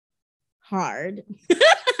Hard.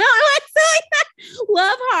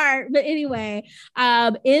 Love Hard. But anyway,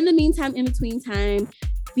 in the meantime, in between time,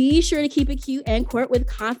 be sure to keep it cute and court with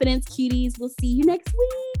confidence, cuties. We'll see you next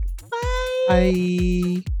week.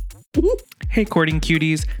 Bye. Bye. Hey, courting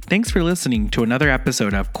cuties. Thanks for listening to another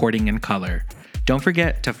episode of Courting in Color. Don't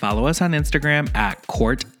forget to follow us on Instagram at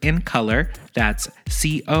Court in Color. That's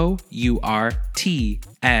COURTNCOLOR.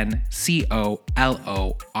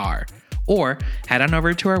 Or head on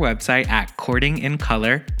over to our website at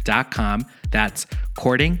courtingincolor.com. That's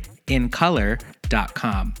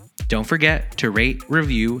courtingincolor.com. Don't forget to rate,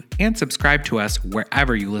 review, and subscribe to us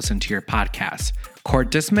wherever you listen to your podcasts.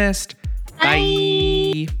 Court dismissed.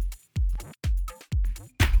 Bye.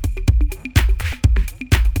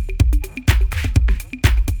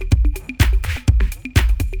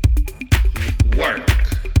 Work.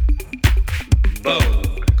 Boom.